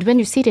 And when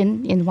you sit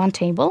in one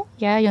table,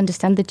 you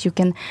understand that you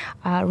can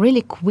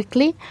really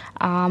quickly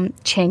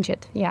change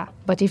it,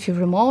 But if you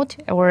remote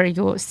or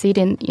you sit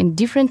in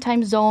different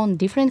time zone,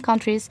 different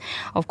countries,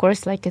 of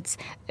course, it's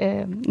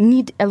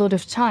need a lot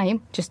of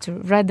time just to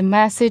write the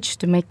message,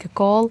 to make a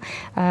call,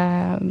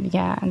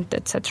 and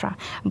etc.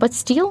 But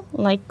still,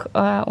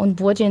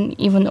 onboarding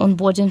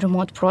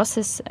remote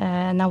process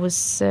now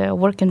is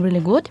working really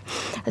good.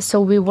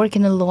 So we're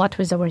working a lot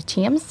with our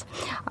teams.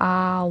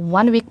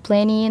 1 week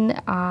planning,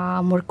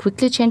 more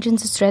quickly changing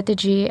the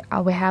strategy.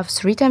 We have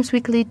 3 times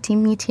weekly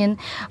team meeting,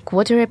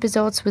 quarter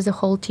episodes with the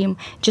whole team,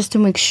 just to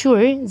make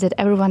sure that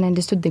everyone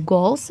understood the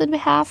goals that we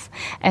have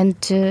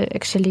and to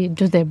actually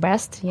do their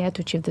best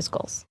to achieve these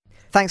goals.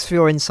 Thanks for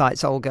your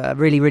insights, Olga.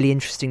 Really, really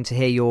interesting to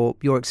hear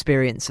your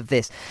experience of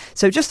this.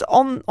 So just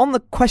on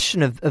the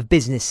question of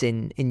business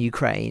in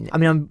Ukraine, I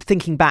mean, I'm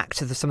thinking back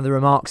to some of the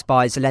remarks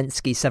by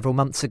Zelensky several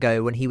months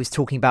ago when he was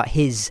talking about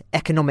his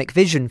economic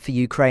vision for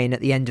Ukraine at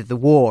the end of the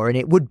war. And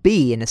it would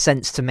be, in a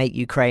sense, to make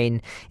Ukraine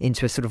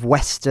into a sort of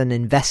Western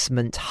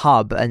investment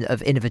hub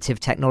of innovative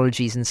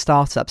technologies and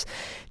startups.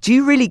 Do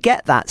you really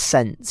get that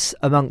sense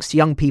amongst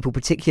young people,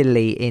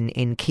 particularly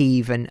in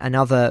Kyiv and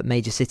other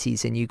major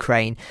cities in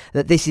Ukraine,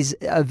 that this is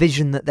a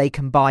vision that they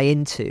can buy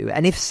into?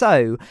 And if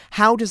so,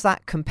 how does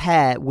that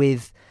compare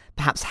with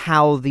perhaps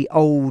how the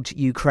old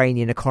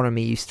Ukrainian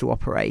economy used to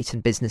operate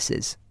and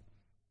businesses?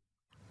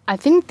 I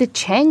think the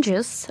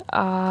changes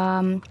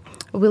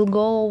will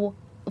go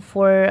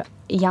for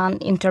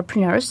young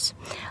entrepreneurs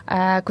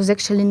because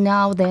actually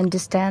now they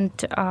understand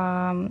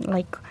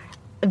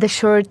the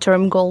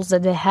short-term goals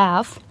that they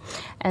have,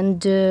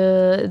 and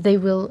they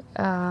will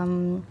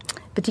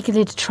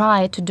particularly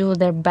try to do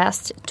their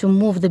best to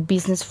move the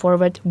business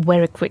forward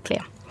very quickly.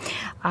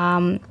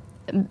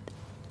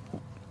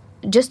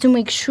 Just to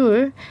make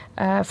sure,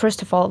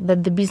 first of all,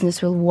 that the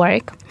business will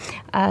work,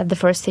 the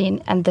first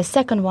thing, and the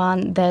second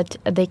one, that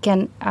they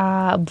can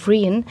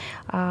bring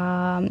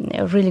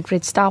really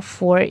great stuff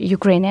for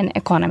Ukrainian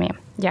economy.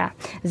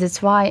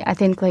 That's why I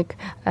think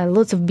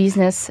lots of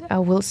business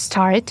will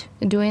start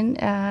doing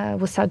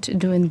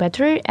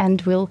better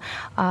and will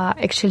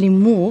actually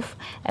move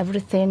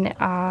everything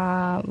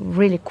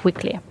really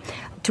quickly.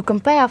 To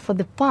compare for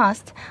the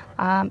past,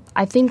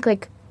 I think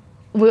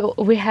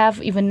we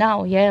have even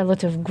now, a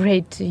lot of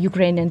great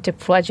Ukrainian tech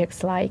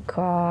projects like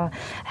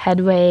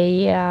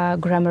Headway,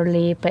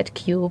 Grammarly,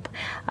 PetCube,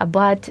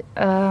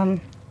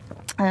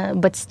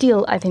 but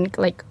still, I think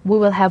we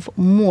will have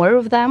more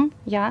of them,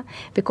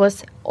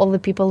 because all the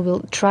people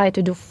will try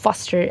to do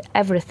faster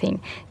everything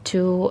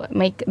to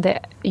make the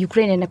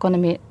Ukrainian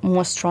economy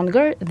more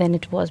stronger than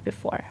it was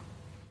before.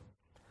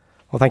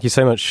 Well, thank you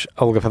so much,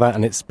 Olga, for that.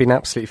 And it's been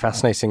absolutely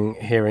fascinating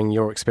hearing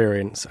your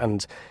experience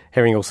and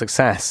hearing your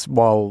success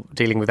while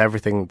dealing with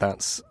everything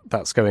that's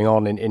going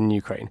on in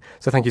Ukraine.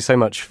 So thank you so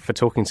much for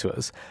talking to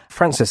us.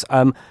 Francis,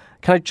 can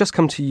I just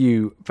come to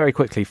you very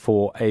quickly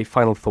for a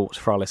final thought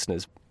for our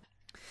listeners?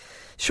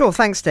 Sure,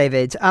 thanks,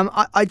 David.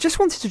 I just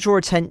wanted to draw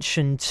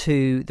attention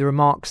to the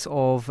remarks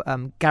of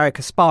Garry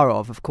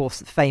Kasparov, of course,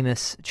 the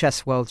famous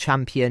chess world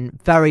champion,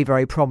 very,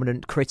 very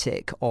prominent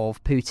critic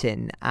of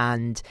Putin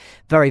and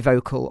very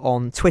vocal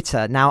on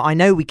Twitter. Now, I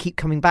know we keep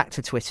coming back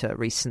to Twitter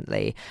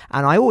recently,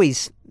 and I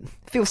always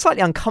feel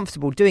slightly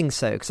uncomfortable doing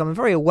so because I'm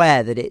very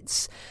aware that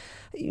it's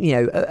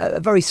a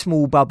very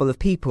small bubble of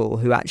people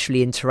who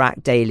actually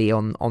interact daily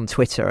on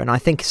Twitter. And I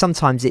think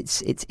sometimes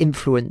its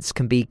influence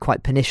can be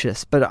quite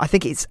pernicious. But I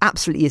think it's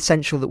absolutely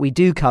essential that we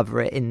do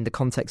cover it in the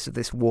context of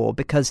this war,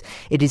 because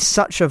it is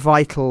such a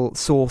vital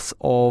source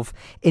of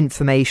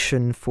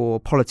information for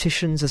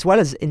politicians, as well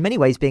as in many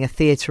ways being a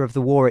theatre of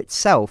the war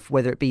itself,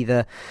 whether it be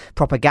the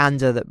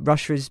propaganda that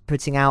Russia is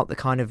putting out, the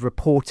kind of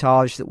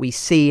reportage that we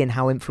see and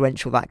how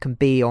influential that can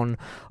be on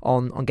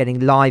getting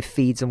live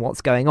feeds and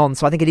what's going on.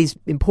 So I think it is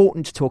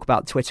important to talk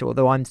about Twitter,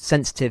 although I'm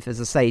sensitive,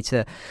 as I say,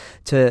 to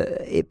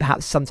it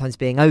perhaps sometimes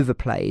being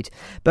overplayed.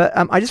 But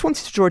I just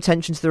wanted to draw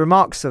attention to the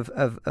remarks of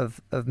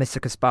Mr.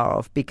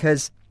 Kasparov,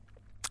 because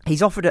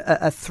he's offered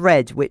a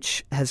thread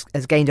which has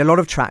gained a lot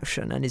of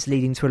traction and is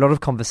leading to a lot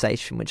of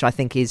conversation, which I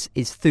think is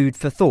food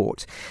for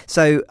thought.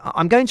 So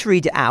I'm going to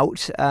read it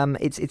out.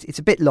 It's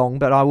a bit long,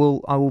 but I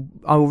will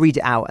read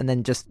it out and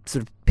then just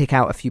sort of pick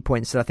out a few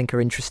points that I think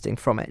are interesting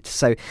from it.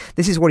 So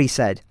this is what he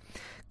said.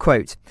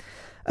 Quote,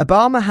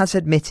 Obama has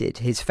admitted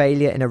his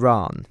failure in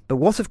Iran, but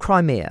what of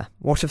Crimea?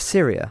 What of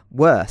Syria?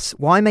 Worse,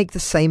 why make the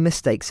same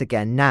mistakes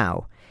again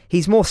now?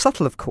 He's more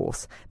subtle, of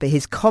course, but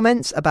his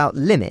comments about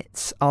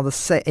limits are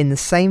in the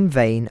same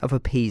vein of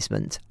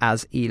appeasement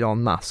as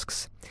Elon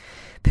Musk's.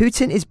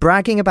 Putin is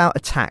bragging about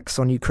attacks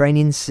on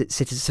Ukrainian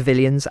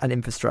civilians and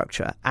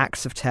infrastructure,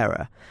 acts of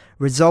terror.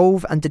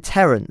 Resolve and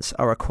deterrence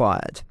are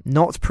required,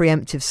 not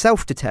preemptive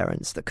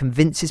self-deterrence that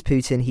convinces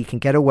Putin he can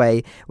get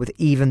away with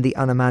even the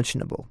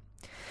unimaginable.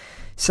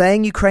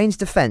 Saying Ukraine's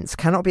defence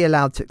cannot be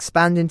allowed to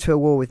expand into a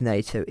war with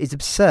NATO is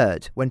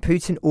absurd when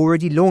Putin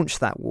already launched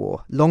that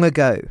war long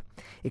ago.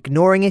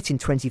 Ignoring it in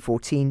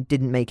 2014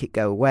 didn't make it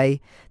go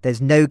away.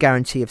 There's no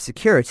guarantee of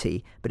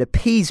security, but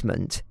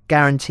appeasement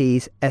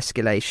guarantees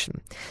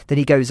escalation. Then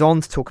he goes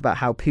on to talk about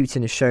how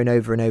Putin has shown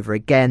over and over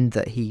again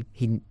that he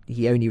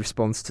only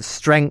responds to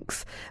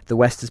strength. The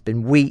West has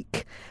been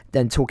weak.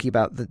 Then talking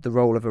about the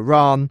role of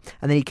Iran.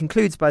 And then he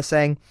concludes by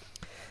saying,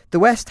 the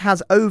West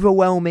has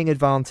overwhelming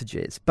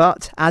advantages,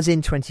 but, as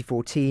in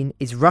 2014,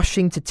 is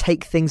rushing to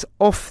take things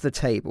off the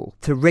table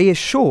to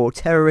reassure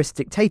terrorist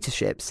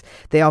dictatorships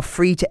they are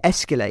free to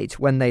escalate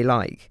when they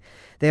like.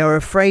 They are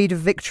afraid of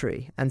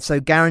victory and so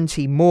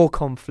guarantee more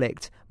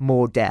conflict,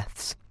 more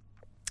deaths.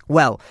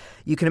 Well,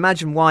 you can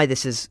imagine why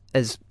this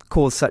has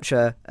caused such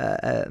a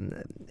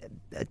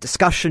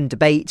discussion,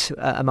 debate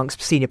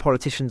amongst senior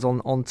politicians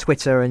on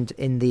Twitter and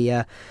in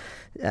the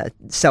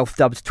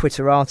self-dubbed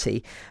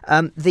Twitterati.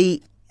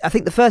 I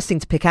think the first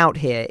thing to pick out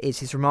here is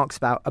his remarks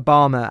about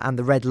Obama and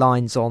the red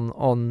lines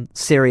on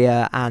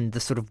Syria and the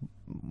sort of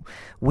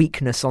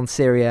weakness on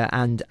Syria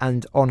and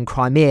on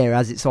Crimea,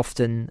 as it's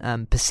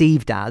often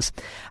perceived as.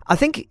 I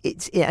think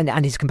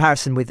and his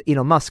comparison with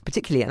Elon Musk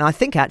particularly, and I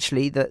think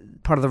actually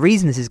that part of the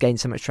reason this has gained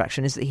so much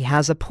traction is that he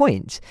has a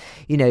point.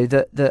 You know,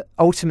 that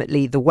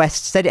ultimately the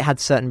West said it had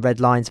certain red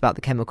lines about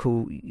the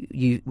chemical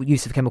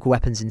use of chemical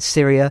weapons in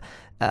Syria.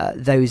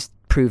 Those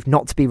proved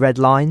not to be red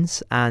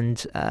lines,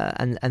 and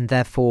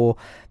therefore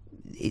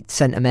it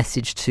sent a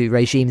message to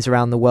regimes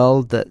around the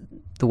world that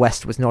the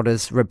West was not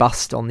as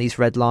robust on these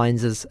red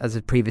lines as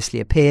had previously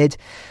appeared.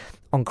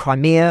 On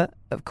Crimea,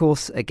 of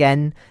course,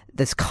 again,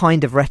 there's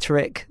kind of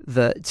rhetoric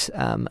that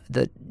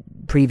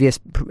previous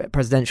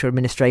presidential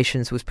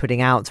administrations was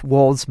putting out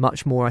was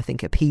much more, I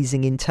think,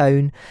 appeasing in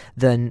tone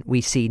than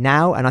we see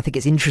now. And I think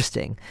it's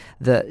interesting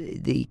that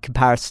the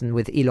comparison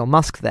with Elon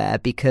Musk there,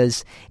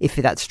 because if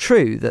that's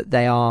true that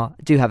they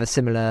do have a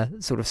similar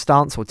sort of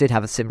stance, or did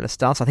have a similar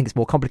stance, I think it's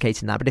more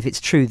complicated than that. But if it's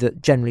true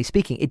that, generally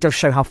speaking, it does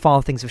show how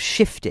far things have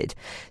shifted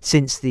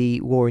since the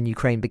war in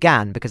Ukraine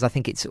began, because I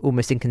think it's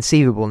almost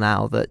inconceivable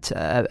now that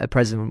a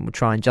president would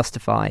try and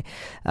justify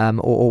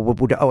or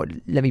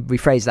let me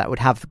rephrase that, would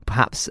have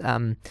perhaps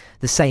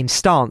the same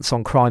stance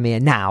on Crimea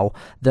now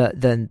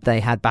than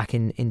they had back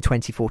in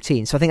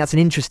 2014. So I think that's an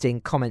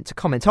interesting comment to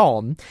comment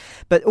on.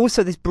 But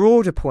also this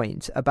broader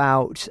point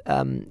about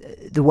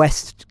the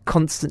West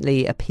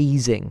constantly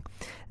appeasing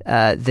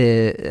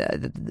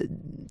the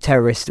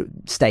terrorist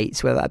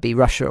states, whether that be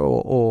Russia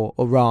or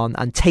Iran,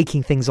 and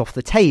taking things off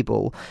the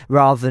table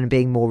rather than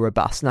being more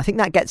robust. And I think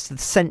that gets to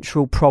the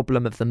central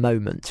problem of the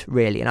moment,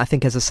 really. And I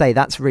think, as I say,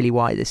 that's really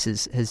why this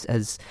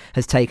has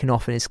taken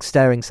off and is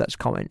stirring such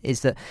comment,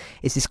 is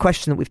this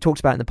question that we've talked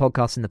about in the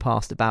podcast in the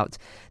past about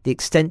the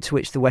extent to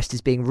which the West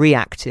is being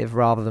reactive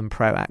rather than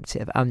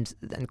proactive, and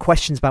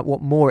questions about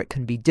what more it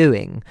can be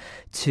doing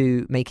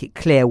to make it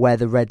clear where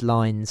the red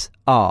lines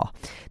are.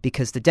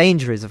 Because the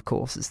danger is, of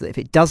course, is that if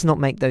it does not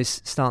make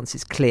those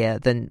stances clear,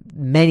 then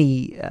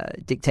many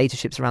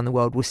dictatorships around the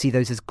world will see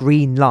those as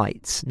green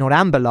lights, not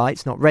amber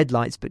lights, not red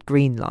lights, but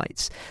green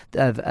lights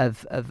of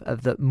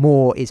that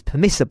more is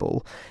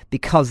permissible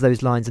because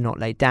those lines are not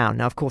laid down.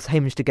 Now, of course,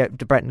 Hamish de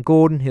Bretton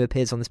Gordon, who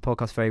appears on this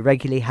podcast very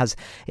regularly, has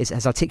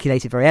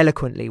articulated very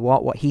eloquently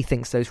what he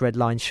thinks those red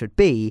lines should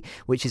be,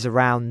 which is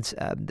around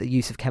the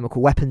use of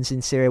chemical weapons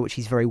in Syria, which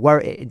he's very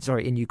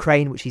in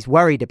Ukraine, which he's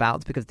worried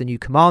about because the new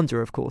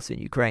commander, of course, in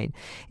Ukraine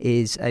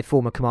is a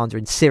former commander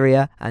in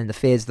Syria, and the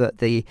fears that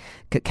the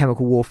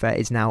chemical warfare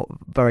is now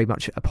very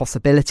much a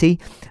possibility.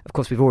 Of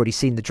course, we've already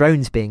seen the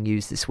drones being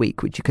used this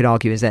week, which you could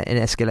argue is an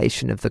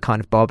escalation of the kind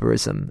of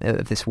barbarism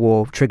of this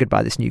war triggered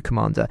by this new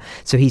commander.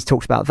 So he's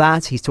talked about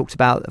that. He's talked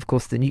about, of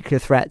course, the nuclear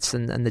threats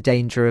and the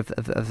danger of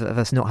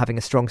us not having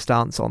a strong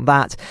stance on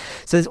that.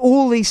 So there's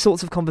all these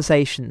sorts of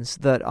conversations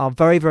that are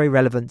very, very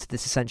relevant to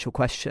this essential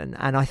question.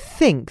 And I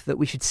think that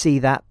we should see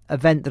that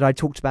event that I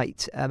talked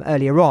about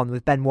earlier on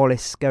with Ben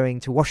Wallace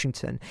going to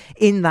Washington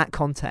in that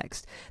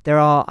context. There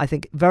are, I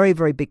think, very,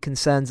 very big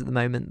concerns at the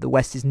moment. The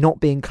West is not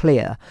being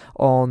clear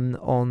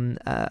on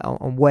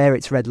where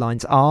its red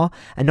lines are,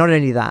 and not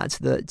only that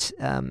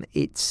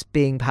it's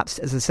being perhaps,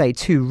 as I say,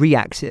 too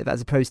reactive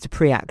as opposed to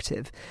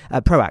proactive.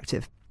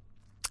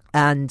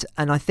 And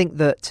I think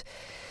that,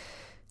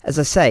 as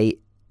I say,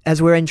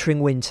 as we're entering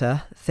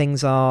winter,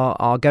 things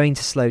are going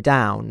to slow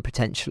down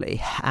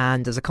potentially,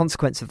 and as a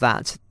consequence of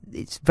that,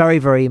 it's very,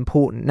 very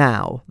important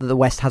now that the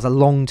West has a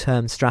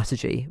long-term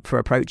strategy for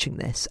approaching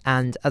this.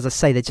 And as I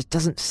say, there just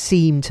doesn't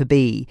seem to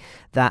be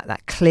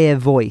that clear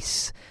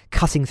voice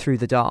cutting through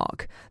the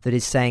dark that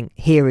is saying,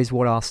 here is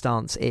what our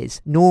stance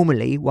is.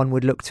 Normally, one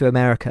would look to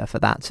America for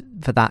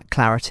that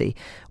clarity.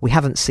 We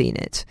haven't seen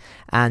it.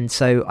 And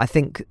so I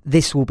think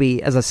this will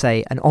be, as I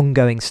say, an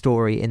ongoing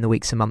story in the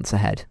weeks and months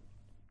ahead.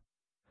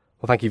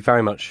 Well, thank you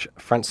very much,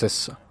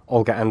 Francis,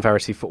 Olga and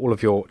Verity, for all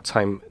of your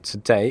time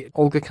today.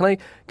 Olga, can I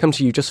come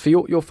to you just for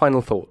your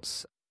final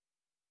thoughts?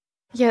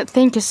 Yeah,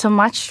 thank you so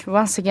much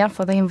once again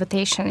for the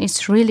invitation.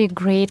 It's really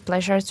great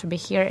pleasure to be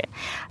here.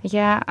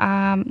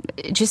 Yeah,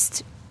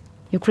 just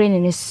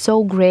Ukraine is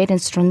so great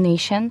and strong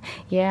nation.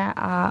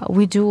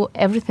 We do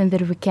everything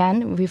that we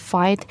can. We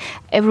fight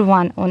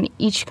everyone on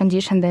each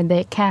condition that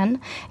they can.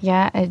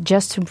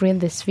 Just to bring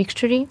this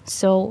victory.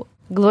 So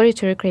glory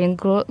to Ukraine,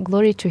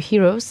 glory to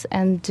heroes,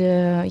 and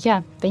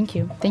thank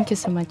you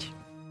so much.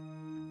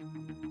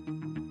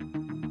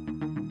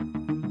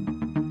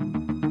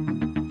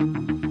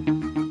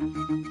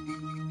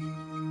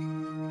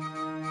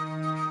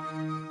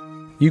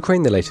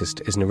 Ukraine the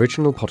Latest is an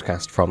original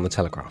podcast from The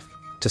Telegraph.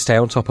 To stay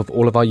on top of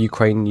all of our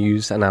Ukraine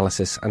news,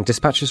 analysis and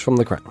dispatches from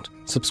the ground,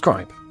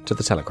 subscribe to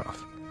The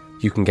Telegraph.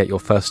 You can get your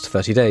first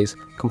 30 days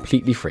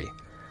completely free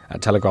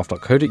at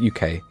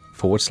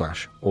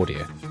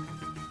telegraph.co.uk/audio.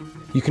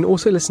 You can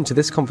also listen to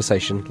this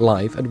conversation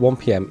live at 1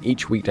 p.m.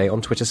 each weekday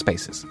on Twitter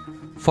Spaces.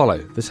 Follow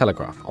The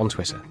Telegraph on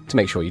Twitter to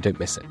make sure you don't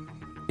miss it.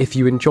 If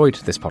you enjoyed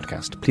this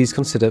podcast, please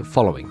consider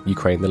following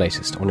Ukraine the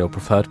Latest on your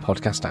preferred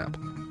podcast app.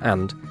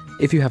 And,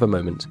 if you have a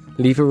moment,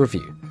 leave a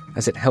review,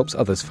 as it helps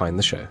others find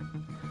the show.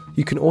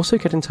 You can also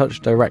get in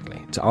touch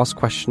directly to ask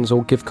questions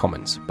or give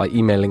comments by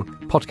emailing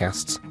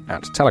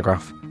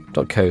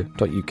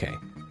podcasts@telegraph.co.uk.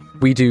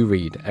 We do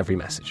read every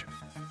message.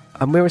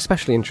 And we're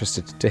especially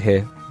interested to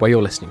hear where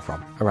you're listening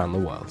from around the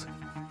world.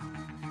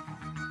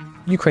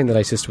 Ukraine the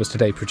Latest was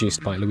today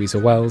produced by Louisa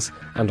Wells,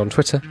 and on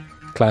Twitter,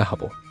 Claire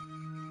Hubble.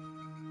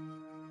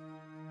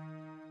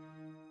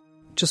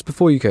 Just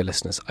before you go,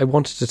 listeners, I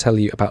wanted to tell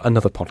you about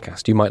another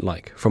podcast you might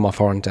like from our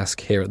foreign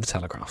desk here at The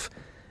Telegraph.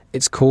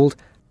 It's called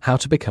How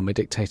to Become a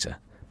Dictator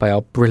by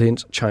our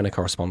brilliant China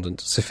correspondent,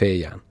 Sophia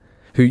Yan,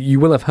 who you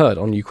will have heard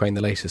on Ukraine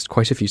the Latest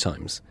quite a few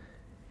times.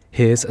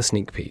 Here's a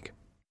sneak peek.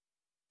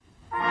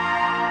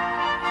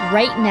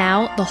 Right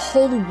now, the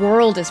whole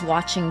world is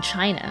watching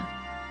China.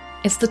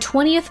 It's the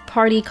 20th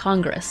Party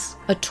Congress,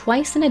 a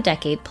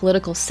twice-in-a-decade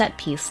political set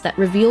piece that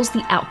reveals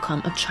the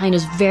outcome of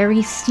China's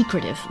very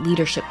secretive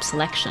leadership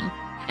selection.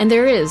 And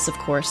there is, of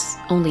course,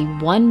 only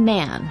one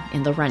man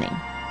in the running: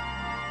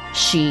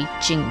 Xi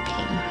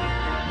Jinping.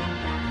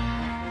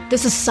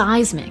 This is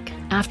seismic.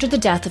 After the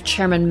death of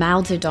Chairman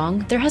Mao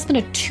Zedong, there has been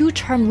a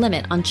 2-term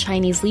limit on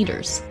Chinese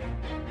leaders.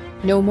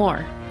 No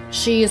more.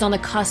 Xi is on the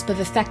cusp of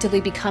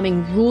effectively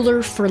becoming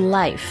ruler for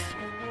life.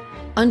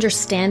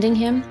 Understanding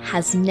him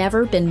has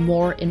never been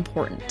more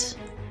important.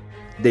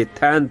 They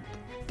turned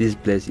this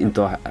place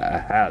into a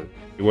hell.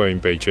 We're in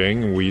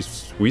Beijing. We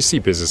see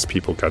business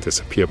people get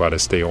disappear by the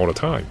state all the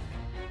time.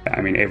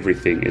 I mean,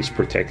 everything is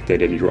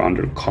protected and you're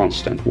under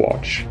constant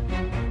watch.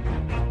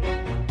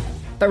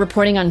 But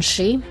reporting on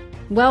Xi?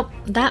 Well,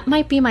 that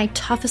might be my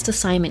toughest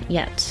assignment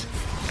yet.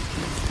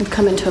 I've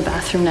come into a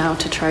bathroom now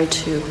to try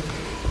to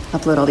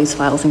upload all these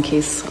files in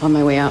case on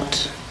my way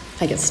out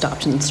I get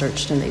stopped and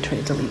searched and they try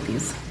to delete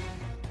these.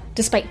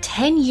 Despite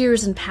 10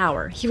 years in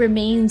power, he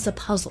remains a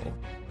puzzle,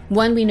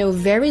 one we know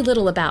very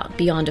little about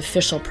beyond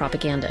official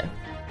propaganda.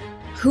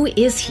 Who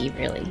is he,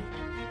 really?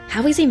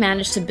 How has he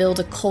managed to build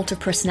a cult of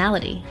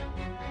personality?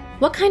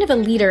 What kind of a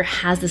leader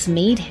has this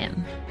made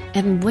him?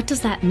 And what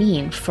does that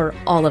mean for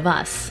all of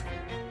us?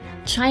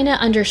 China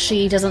under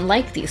Xi doesn't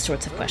like these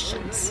sorts of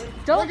questions.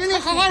 Don't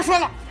touch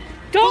me!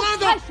 Don't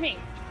touch me!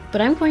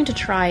 But I'm going to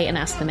try and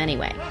ask them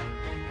anyway.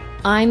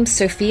 I'm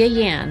Sophia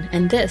Yan,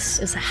 and this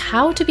is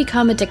How to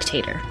Become a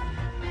Dictator.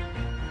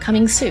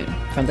 Coming soon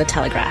from The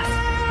Telegraph.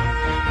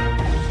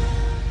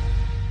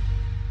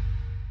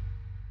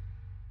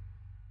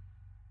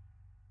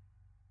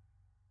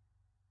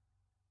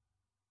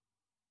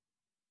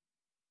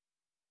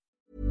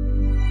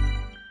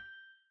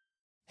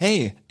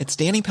 Hey, it's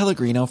Danny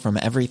Pellegrino from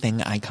Everything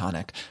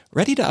Iconic.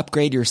 Ready to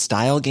upgrade your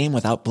style game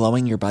without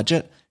blowing your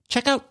budget?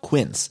 Check out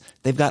Quince.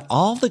 They've got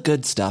all the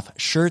good stuff,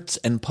 shirts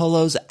and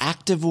polos,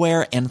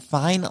 activewear, and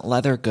fine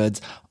leather goods,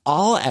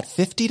 all at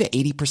 50 to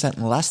 80%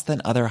 less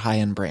than other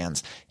high-end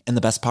brands. And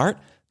the best part?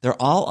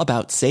 They're all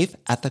about safe,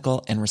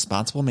 ethical, and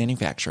responsible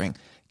manufacturing.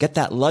 Get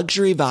that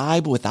luxury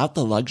vibe without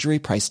the luxury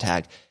price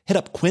tag. Hit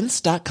up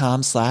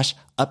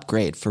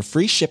quince.com/upgrade for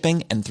free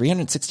shipping and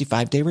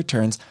 365-day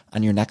returns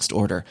on your next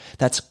order.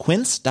 That's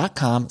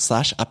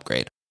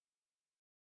quince.com/upgrade.